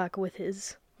Doc Ock with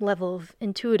his level of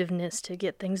intuitiveness to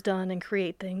get things done and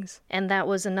create things. And that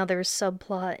was another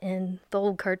subplot in the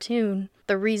old cartoon.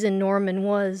 The reason Norman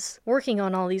was working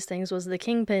on all these things was the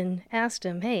Kingpin asked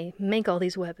him, hey, make all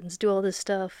these weapons, do all this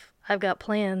stuff. I've got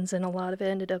plans, and a lot of it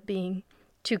ended up being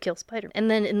to kill Spider-Man.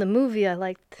 And then in the movie, I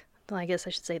liked, well, I guess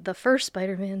I should say, the first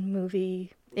Spider-Man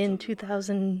movie in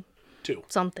 2002.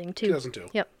 Something, too. 2002.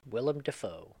 Yep. Willem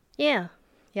Dafoe. Yeah.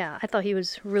 Yeah, I thought he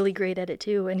was really great at it,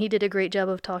 too. And he did a great job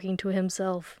of talking to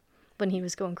himself when he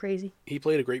was going crazy. He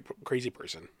played a great crazy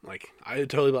person. Like, I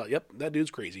totally thought, yep, that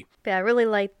dude's crazy. But I really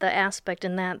liked the aspect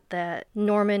in that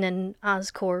Norman and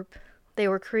Oscorp, they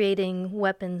were creating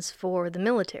weapons for the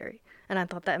military. And I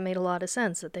thought that made a lot of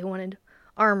sense, that they wanted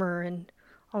armor and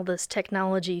all this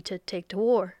technology to take to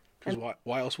war. Because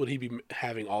why else would he be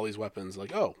having all these weapons?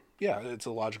 Like, oh, yeah, it's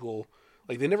a logical...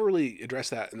 Like, they never really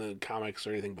addressed that in the comics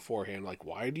or anything beforehand. Like,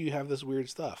 why do you have this weird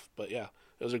stuff? But yeah,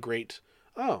 it was a great...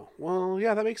 Oh, well,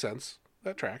 yeah, that makes sense.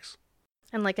 That tracks.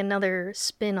 And like another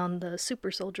spin on the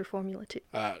super soldier formula, too.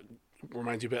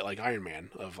 Reminds you a bit like Iron Man,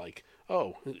 of like,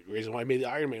 oh, the reason why I made the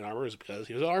Iron Man armor is because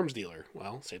he was an arms dealer.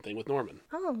 Well, same thing with Norman.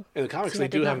 Oh. In the comics, see, they I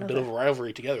did do not have a know bit that. of a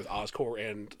rivalry together with Oscorp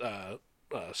and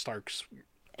Stark's...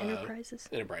 Enterprises.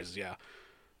 Enterprises, yeah.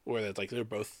 Where it's like they're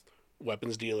both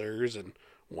weapons dealers, and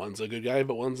one's a good guy,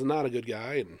 but one's not a good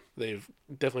guy, and they've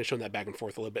definitely shown that back and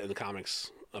forth a little bit in the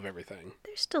comics of everything.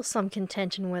 There's still some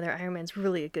contention whether Iron Man's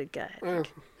really a good guy.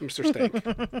 Mr.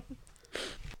 Stank.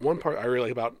 One part I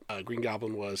really like about Green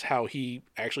Goblin was how he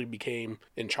actually became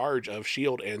in charge of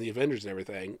S.H.I.E.L.D. and the Avengers and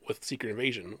everything with Secret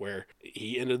Invasion, where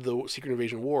he ended the Secret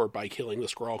Invasion war by killing the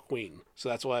Skrull Queen. So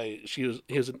that's why he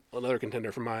was another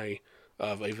contender for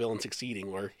of a villain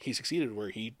succeeding, where he succeeded, where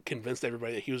he convinced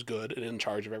everybody that he was good and in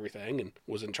charge of everything, and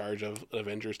was in charge of an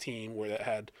Avengers team where that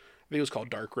had, I think it was called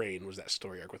Dark Reign, was that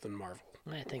story arc within Marvel.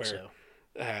 I think so.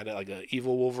 It had like a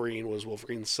evil Wolverine was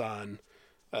Wolverine's son.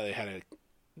 They had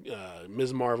a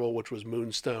Ms. Marvel, which was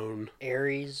Moonstone.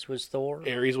 Ares was Thor.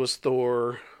 Ares was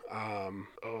Thor. I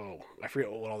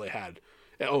forget what all they had.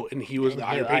 Oh, and he was the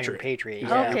Iron Patriot. He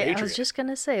was the Iron Okay, I Patriot. was just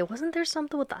gonna say, wasn't there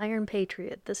something with the Iron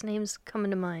Patriot? This name's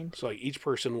coming to mind. So like each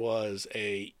person was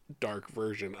a dark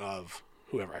version of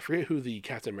whoever. I forget who the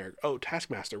Captain America. Oh,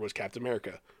 Taskmaster was Captain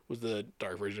America. Was the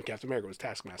dark version of Captain America was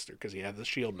Taskmaster because he had the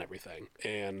shield and everything.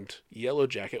 And Yellow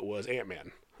Jacket was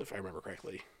Ant-Man, if I remember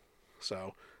correctly.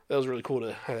 So that was really cool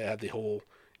to have the whole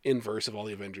inverse of all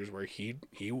the Avengers, where he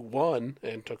won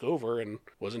and took over and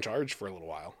was in charge for a little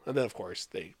while. And then, of course,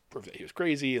 they proved that he was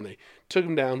crazy and they took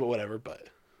him down, but whatever. But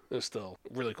It was still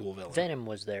a really cool villain. Venom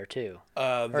was there too.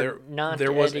 There not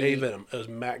was a Eddie. Venom. It was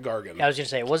Matt Gargan. I was gonna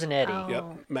say it wasn't Eddie. Oh.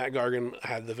 Yep, Matt Gargan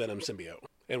had the Venom symbiote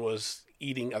and was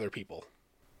eating other people,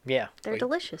 Yeah. They're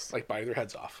delicious. like biting their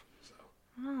heads off.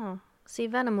 Oh. See,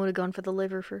 Venom would have gone for the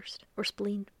liver first. Or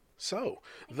spleen. So,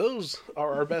 those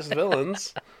are our best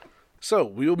villains. So,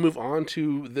 we will move on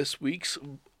to this week's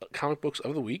comic books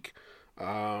of the week.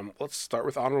 Let's start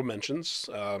with honorable mentions.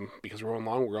 Because we're on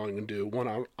long, we're only going to do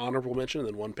one honorable mention and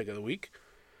then one pick of the week.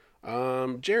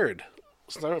 Jared,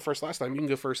 since I went first last time, you can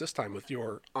go first this time with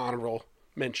your honorable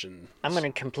mention. I'm going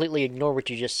to completely ignore what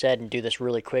you just said and do this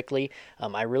really quickly.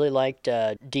 I really liked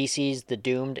DC's The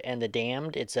Doomed and the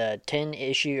Damned. It's a 10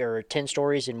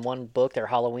 stories in one book, their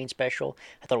Halloween special.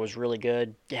 I thought it was really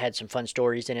good. It had some fun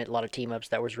stories in it, a lot of team ups.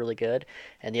 That was really good.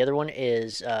 And the other one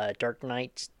is Dark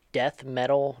Knight's Death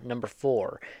Metal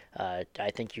 #4.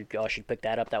 I think you all should pick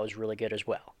that up. That was really good as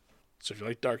well. So, if you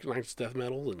like Dark Knight's Death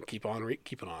Metal, then keep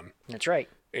it on. That's right.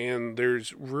 And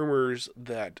there's rumors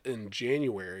that in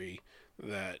January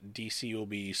that DC will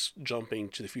be jumping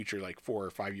to the future like 4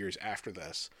 or 5 years after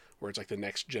this, where it's like the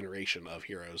next generation of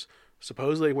heroes.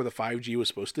 Supposedly where the 5G was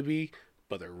supposed to be,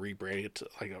 but they're rebranding it to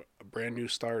like a brand new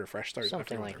start, a fresh start.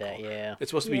 Something like that, yeah.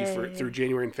 It's supposed to be Yay. through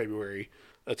January and February,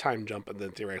 a time jump, and then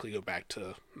theoretically go back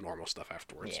to normal stuff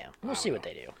afterwards. Yeah, we'll see what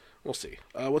they do. We'll see.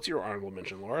 What's your honorable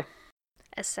mention, Laura?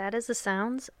 As sad as it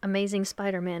sounds, Amazing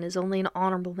Spider-Man is only an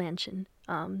honorable mention.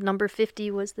 Number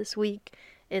 50 was this week.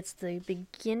 It's the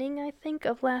beginning, I think,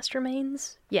 of Last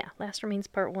Remains. Yeah, Last Remains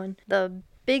Part 1. The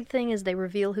big thing is they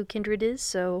reveal who Kindred is,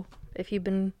 so if you've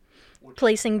been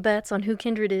placing bets on who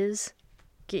Kindred is,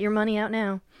 get your money out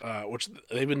now. Which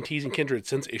they've been teasing Kindred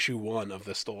since issue 1 of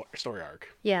this story arc.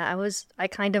 Yeah, I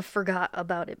kind of forgot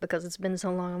about it because it's been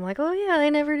so long. I'm like, oh yeah, they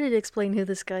never did explain who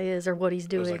this guy is or what he's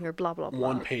doing like or blah, blah, blah.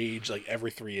 One page, like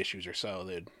every 3 issues or so,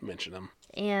 they'd mention him.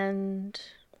 And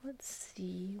let's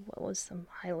see, what was some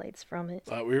highlights from it?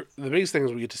 The biggest thing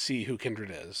is we get to see who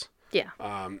Kindred is. Yeah.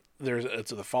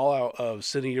 It's the fallout of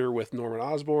Sin Eater with Norman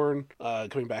Osborn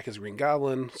coming back as Green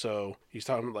Goblin. So he's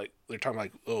talking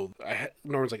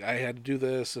Norman's like, I had to do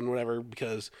this and whatever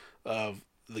because of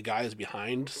the guys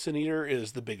behind Sin Eater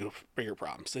is the bigger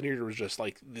problem. Sin Eater was just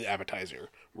like the appetizer.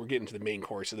 We're getting to the main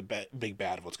course of the big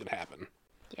bad of what's going to happen.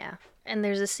 Yeah. And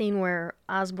there's a scene where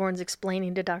Osborn's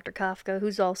explaining to Dr. Kafka,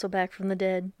 who's also back from the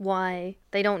dead, why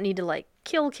they don't need to, like,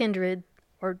 kill Kindred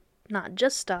or not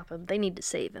just stop him. They need to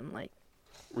save him. Like,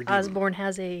 Redeem him. Osborn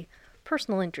has a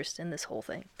personal interest in this whole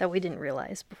thing that we didn't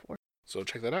realize before. So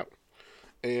check that out.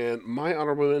 And my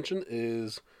honorable mention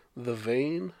is The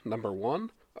Vein #1.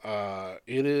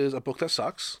 It is a book that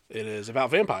sucks. It is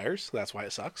about vampires. That's why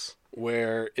it sucks.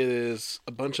 Where it is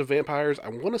a bunch of vampires. I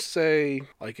want to say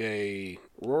like a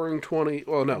Roaring 20.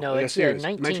 Well, no, like it's a series.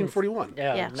 1941. 1941.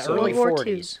 Yeah, In the so early World War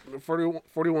II. 40s.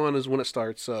 41 is when it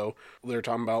starts. So they're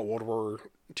talking about World War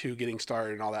II getting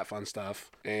started and all that fun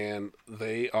stuff. And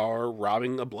they are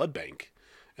robbing a blood bank,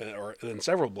 and then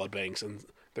several blood banks. And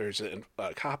there's a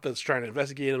cop that's trying to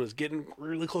investigate him, is getting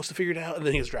really close to figure it out, and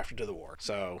then he gets drafted to the war.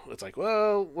 So it's like,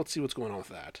 well, let's see what's going on with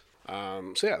that.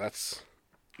 So yeah, that's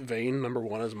Vein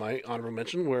 #1 is my honorable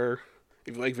mention, where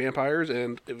if you like vampires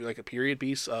and if you like a period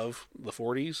piece of the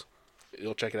 40s,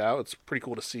 you'll check it out. It's pretty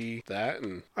cool to see that,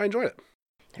 and I enjoyed it.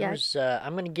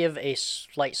 I'm going to give a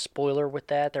slight spoiler with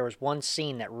that. There was one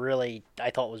scene that really,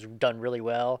 I thought was done really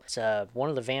well. It's one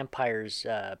of the vampires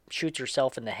shoots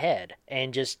herself in the head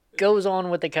and just goes on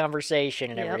with the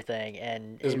conversation and Yep. everything.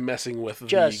 And Is it messing with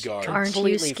just the guard. Aren't you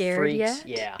completely scared freaks, yet?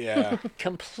 Yeah. Yeah.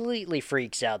 Completely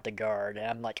freaks out the guard. And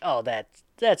I'm like, oh,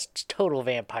 that's total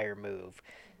vampire move.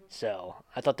 So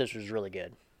I thought this was really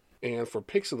good. And for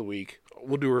picks of the week,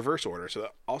 we'll do reverse order. So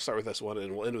I'll start with this one,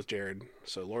 and we'll end with Jared.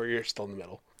 So Laura, you're still in the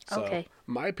middle. So Okay.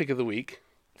 my pick of the week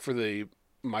for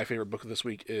my favorite book of this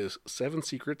week is Seven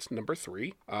Secrets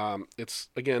 #3. It's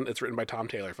written by Tom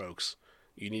Taylor, folks.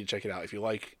 You need to check it out. If you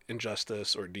like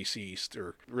Injustice or Deceased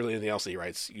or really anything else that he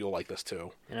writes, you'll like this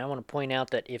too. And I want to point out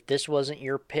that if this wasn't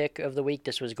your pick of the week,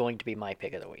 this was going to be my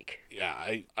pick of the week.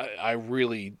 Yeah, I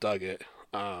really dug it.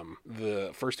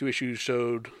 The first 2 issues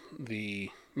showed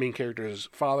the main character's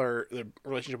father, the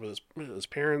relationship with his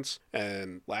parents,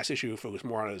 and last issue focused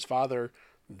more on his father.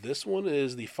 This one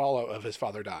is the fallout of his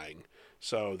father dying.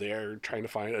 So they're trying to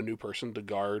find a new person to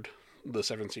guard the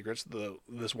 7 secrets,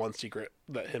 this one secret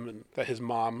that his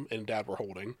mom and dad were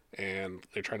holding, and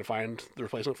they're trying to find the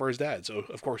replacement for his dad. So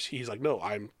of course he's like, no,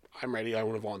 I'm ready. I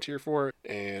want to volunteer for it,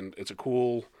 and it's a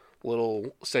cool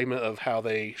little segment of how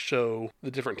they show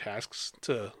the different tasks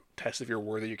to test if you're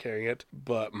worthy of carrying it.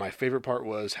 But my favorite part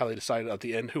was how they decided at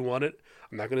the end who won it.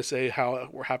 I'm not going to say how it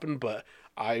happened, but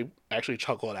I actually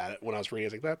chuckled at it when I was reading.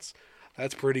 I was like,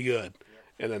 that's pretty good.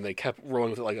 And then they kept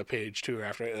rolling with it like a page two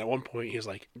after it. And at one point, he's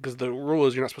like, because the rule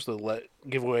is you're not supposed to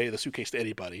give away the suitcase to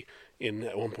anybody. And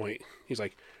at one point, he's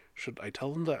like, should I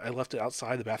tell them that I left it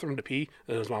outside the bathroom to pee?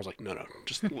 And his mom's like, no,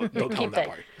 just don't tell them that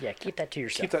part. Yeah, keep that to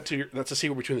yourself. Keep that to that's a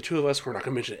secret between the two of us. We're not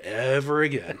going to mention it ever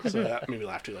again. So that made me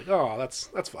laugh too. Like, oh, that's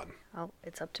fun. Oh,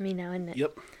 it's up to me now, isn't it?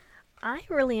 Yep. I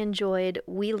really enjoyed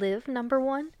We Live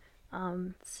 #1.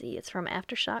 Let's see, it's from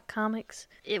Aftershock Comics.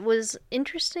 It was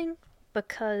interesting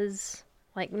because,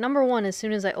 like, #1, as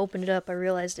soon as I opened it up, I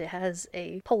realized it has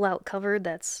a pull-out cover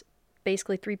that's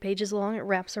basically 3 pages long. It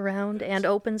wraps around and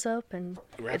opens up, and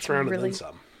It wraps around really, and then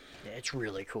some. Yeah, it's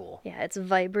really cool. yeah, it's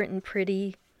vibrant and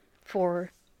pretty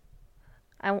for,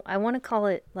 I want to call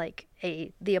it like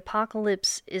the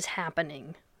apocalypse is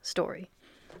happening story.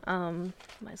 Might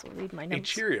as well read my A notes.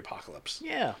 cheery apocalypse.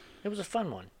 Yeah, it was a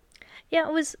fun one. Yeah,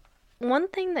 it was one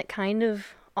thing that kind of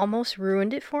almost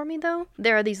ruined it for me, though.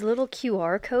 There are these little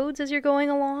QR codes as you're going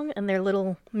along, and they're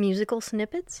little musical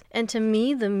snippets. And to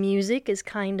me, the music is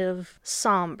kind of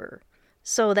somber.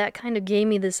 So that kind of gave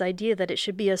me this idea that it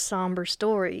should be a somber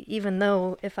story, even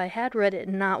though if I had read it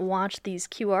and not watched these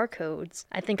QR codes,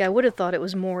 I think I would have thought it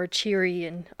was more cheery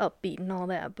and upbeat and all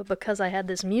that. But because I had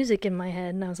this music in my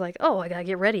head, and I was like, oh, I gotta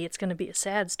get ready, it's gonna be a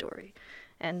sad story.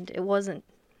 And it wasn't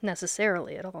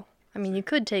necessarily at all. I mean, you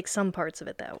could take some parts of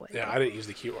it that way. Yeah, I didn't use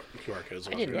the QR codes.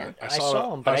 I didn't. Yeah. I saw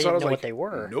them, but I didn't know what they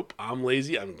were. Nope, I'm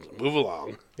lazy. I'm move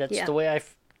along. That's Yeah. the way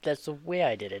That's the way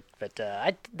I did it. But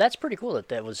that's pretty cool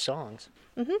that was songs.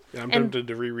 Yeah, I'm tempted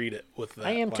to reread it with that.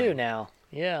 I am too line. now.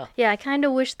 Yeah. Yeah, I kind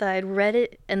of wish that I'd read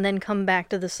it and then come back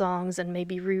to the songs and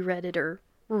maybe reread it or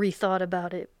rethought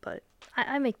about it, but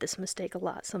I make this mistake a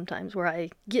lot sometimes where I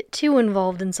get too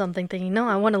involved in something thinking, no,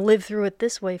 I want to live through it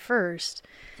this way first.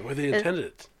 The way they intended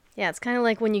it. Yeah, it's kind of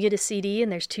like when you get a CD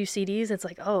and there's 2 CDs, it's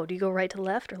like, oh, do you go right to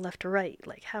left or left to right?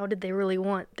 Like, how did they really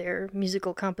want their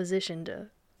musical composition to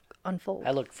unfold?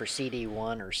 I looked for CD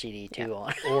 1 or CD 2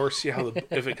 on. Or see how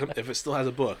if it still has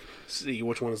a book, see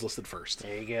which one is listed first.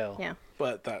 There you go. Yeah.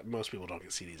 But that most people don't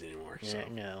get CDs anymore. So. Yeah,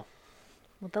 no.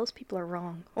 Well, those people are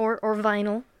wrong. Or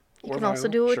vinyl. You Or can also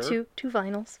vinyl, do it with sure. two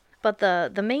vinyls. But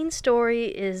the main story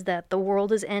is that the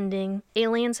world is ending.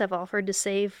 Aliens have offered to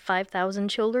save 5,000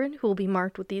 children who will be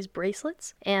marked with these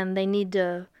bracelets. And they need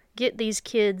to get these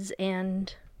kids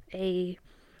and a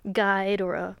guide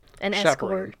or an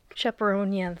escort.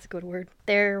 Chaperone, yeah, that's a good word.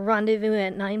 They're rendezvous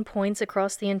at 9 points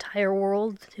across the entire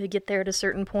world to get there at a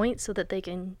certain point so that they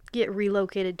can get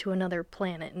relocated to another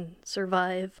planet and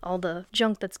survive all the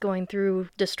junk that's going through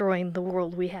destroying the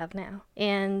world we have now.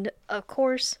 And, of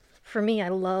course, for me, I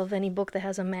love any book that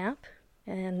has a map.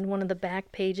 And one of the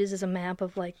back pages is a map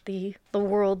of, like, the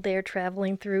world they're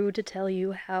traveling through to tell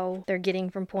you how they're getting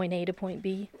from point A to point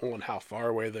B. And how far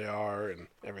away they are and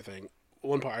everything.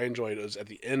 One part I enjoyed was at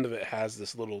the end of it has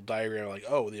this little diagram like,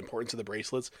 oh, the importance of the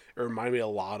bracelets. It reminded me a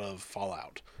lot of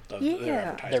Fallout. Of Yeah. their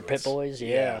advertisements. They're Pit Boys,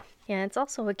 yeah. Yeah, it's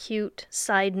also a cute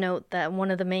side note that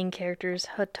one of the main characters,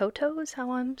 Hatoto is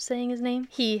how I'm saying his name,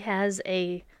 he has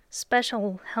a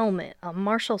special helmet, a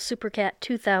Marshall Supercat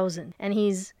 2000, and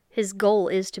his goal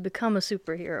is to become a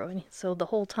superhero, and so the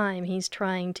whole time he's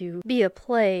trying to be a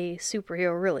play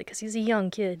superhero, really, because he's a young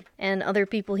kid, and other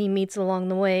people he meets along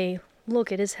the way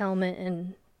look at his helmet,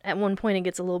 and at one point it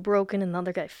gets a little broken, and the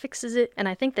other guy fixes it, and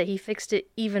I think that he fixed it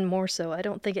even more so. I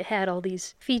don't think it had all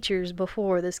these features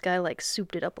before this guy, like,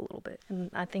 souped it up a little bit,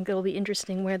 and I think it'll be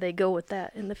interesting where they go with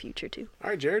that in the future, too. All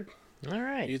right, Jared. All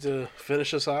right. You get to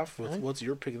finish us off with what's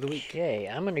your pick of the week. Okay,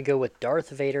 I'm going to go with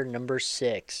Darth Vader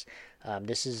 #6.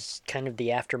 This is kind of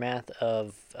the aftermath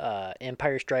of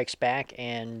Empire Strikes Back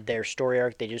and their story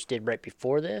arc they just did right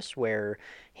before this, where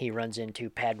he runs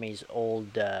into Padme's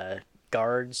old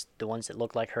guards, the ones that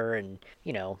look like her, and,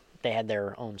 you know, they had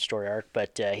their own story arc,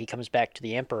 but he comes back to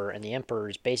the Emperor, and the Emperor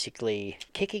is basically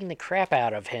kicking the crap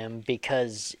out of him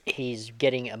because he's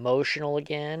getting emotional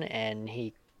again, and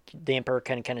the Emperor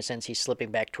kind of sense he's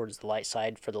slipping back towards the light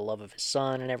side for the love of his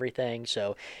son and everything,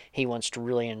 so he wants to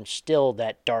really instill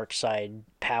that dark side,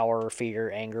 power,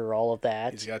 fear, anger, all of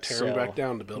that. He's got to tear him back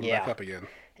down to build him back up again.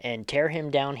 And tear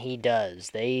him down he does.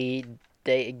 They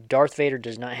Darth Vader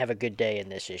does not have a good day in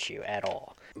this issue at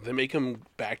all. They make him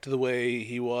back to the way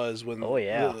he was when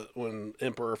when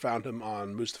Emperor found him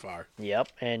on Mustafar. Yep,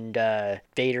 and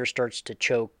Vader starts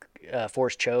to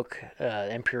force choke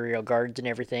Imperial guards and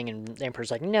everything, and the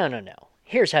Emperor's like, no.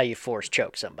 Here's how you force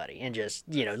choke somebody, and just,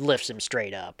 lifts him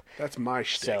straight up. That's my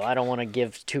shtick. So I don't want to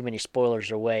give too many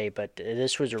spoilers away, but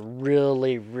this was a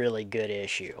really, really good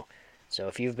issue. So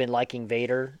if you've been liking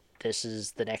Vader, this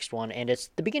is the next one, and it's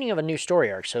the beginning of a new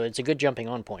story arc, so it's a good jumping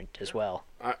on point as well.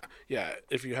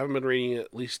 If you haven't been reading it,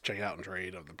 at least check out and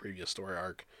trade of the previous story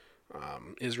arc.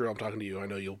 Israel, I'm talking to you. I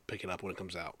know you'll pick it up when it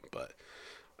comes out, but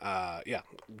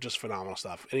just phenomenal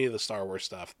stuff. Any of the Star Wars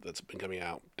stuff that's been coming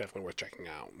out, definitely worth checking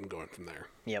out and going from there.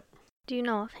 Yep. Do you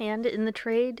know offhand in the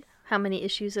trade how many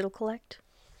issues it'll collect?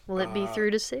 Will it be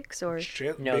through to 6 or?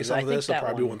 No, based off of this, it'll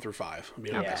probably be 1 through 5. Would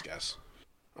be my best guess.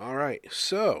 All right,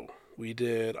 so we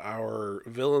did our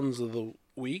villains of the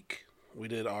week. We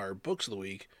did our books of the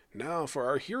week. Now for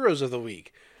our heroes of the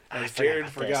week. As Jared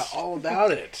forgot all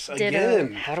about it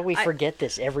again. How do we forget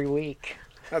this every week?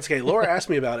 That's okay. Laura asked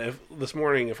me about it this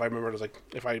morning. If I remember, I was like,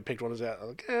 if I picked one, I was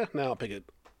like, now I'll pick it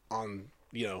on,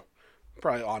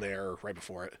 probably on air right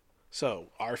before it. So,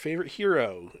 our favorite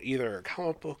hero, either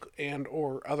comic book and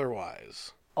or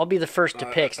otherwise. I'll be the first to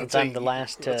pick since I'm the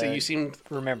last to you seem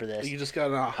remember this. You just got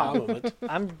an aha moment.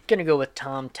 I'm going to go with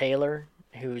Tom Taylor,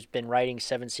 who's been writing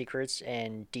Seven Secrets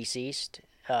and Deceased.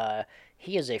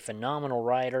 He is a phenomenal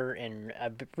writer, and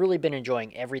I've really been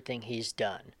enjoying everything he's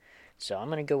done. So I'm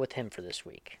going to go with him for this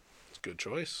week. It's a good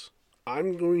choice.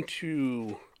 I'm going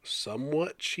to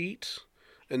somewhat cheat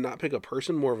and not pick a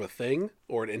person, more of a thing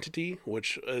or an entity,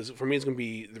 which is, for me, is going to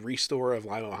be the Restore of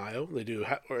Lima, Ohio. They do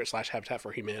 / Habitat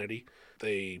for Humanity.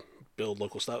 They build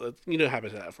local stuff.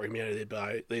 Habitat for Humanity.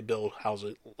 They build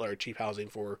housing or cheap housing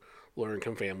for lower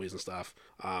income families and stuff.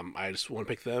 I just want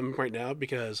to pick them right now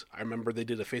because I remember they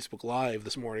did a Facebook Live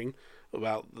this morning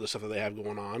about the stuff that they have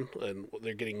going on, and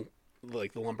they're getting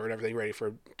like the lumber and everything ready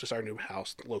to start a new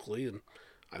house locally, and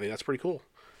I think that's pretty cool.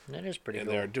 That is pretty cool.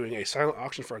 And they're doing a silent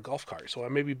auction for a golf cart, so I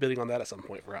may be bidding on that at some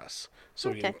point for us, so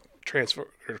we can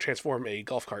transform a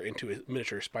golf cart into a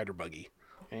miniature spider buggy.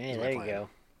 Hey, there you go.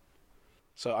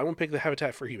 So I won't pick the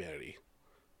Habitat for Humanity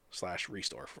 /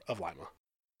 Restore of Lima.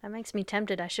 That makes me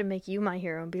tempted. I should make you my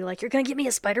hero and be like, you're going to get me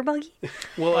a spider buggy?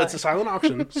 Well, it's a silent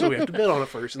auction, so we have to bid on it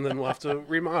first, and then we'll have to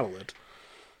remodel it.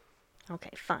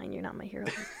 Okay, fine. You're not my hero.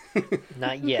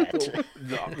 Not yet.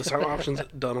 The silent auction's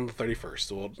done on the 31st,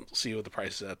 so we'll see what the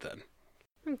price is at then.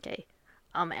 Okay.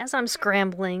 As I'm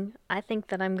scrambling, I think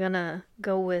that I'm going to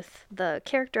go with the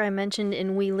character I mentioned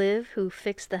in We Live who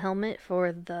fixed the helmet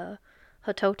for the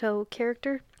Hototo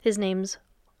character. His name's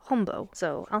Hombo.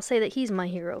 So I'll say that he's my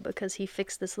hero because he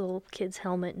fixed this little kid's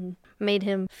helmet and made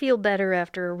him feel better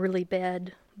after a really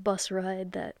bad bus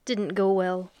ride that didn't go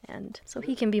well. And so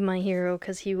he can be my hero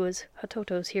because he was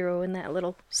Hototo's hero in that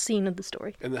little scene of the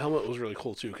story. And the helmet was really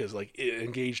cool too because it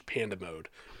engaged panda mode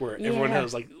where everyone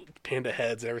has panda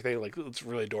heads and everything. It's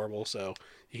really adorable. So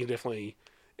you can definitely...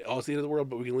 it's the end of the world,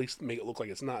 but we can at least make it look like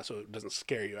it's not, so it doesn't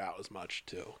scare you out as much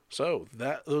too. So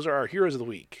those are our heroes of the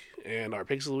week, and our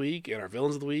picks of the week, and our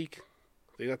villains of the week.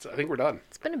 I think we're done.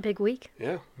 It's been a big week.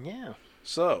 Yeah. Yeah.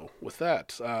 So with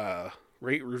that,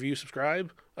 rate, review,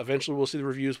 subscribe. Eventually, we'll see the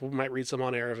reviews. We might read some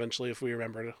on air eventually if we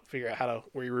remember to figure out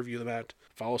where you review them at.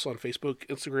 Follow us on Facebook,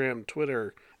 Instagram,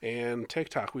 Twitter, and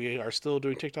TikTok. We are still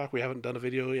doing TikTok. We haven't done a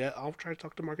video yet. I'll try to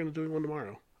talk to Mark into doing one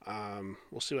tomorrow.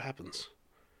 We'll see what happens.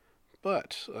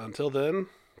 But until then,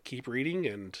 keep reading,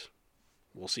 and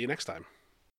we'll see you next time.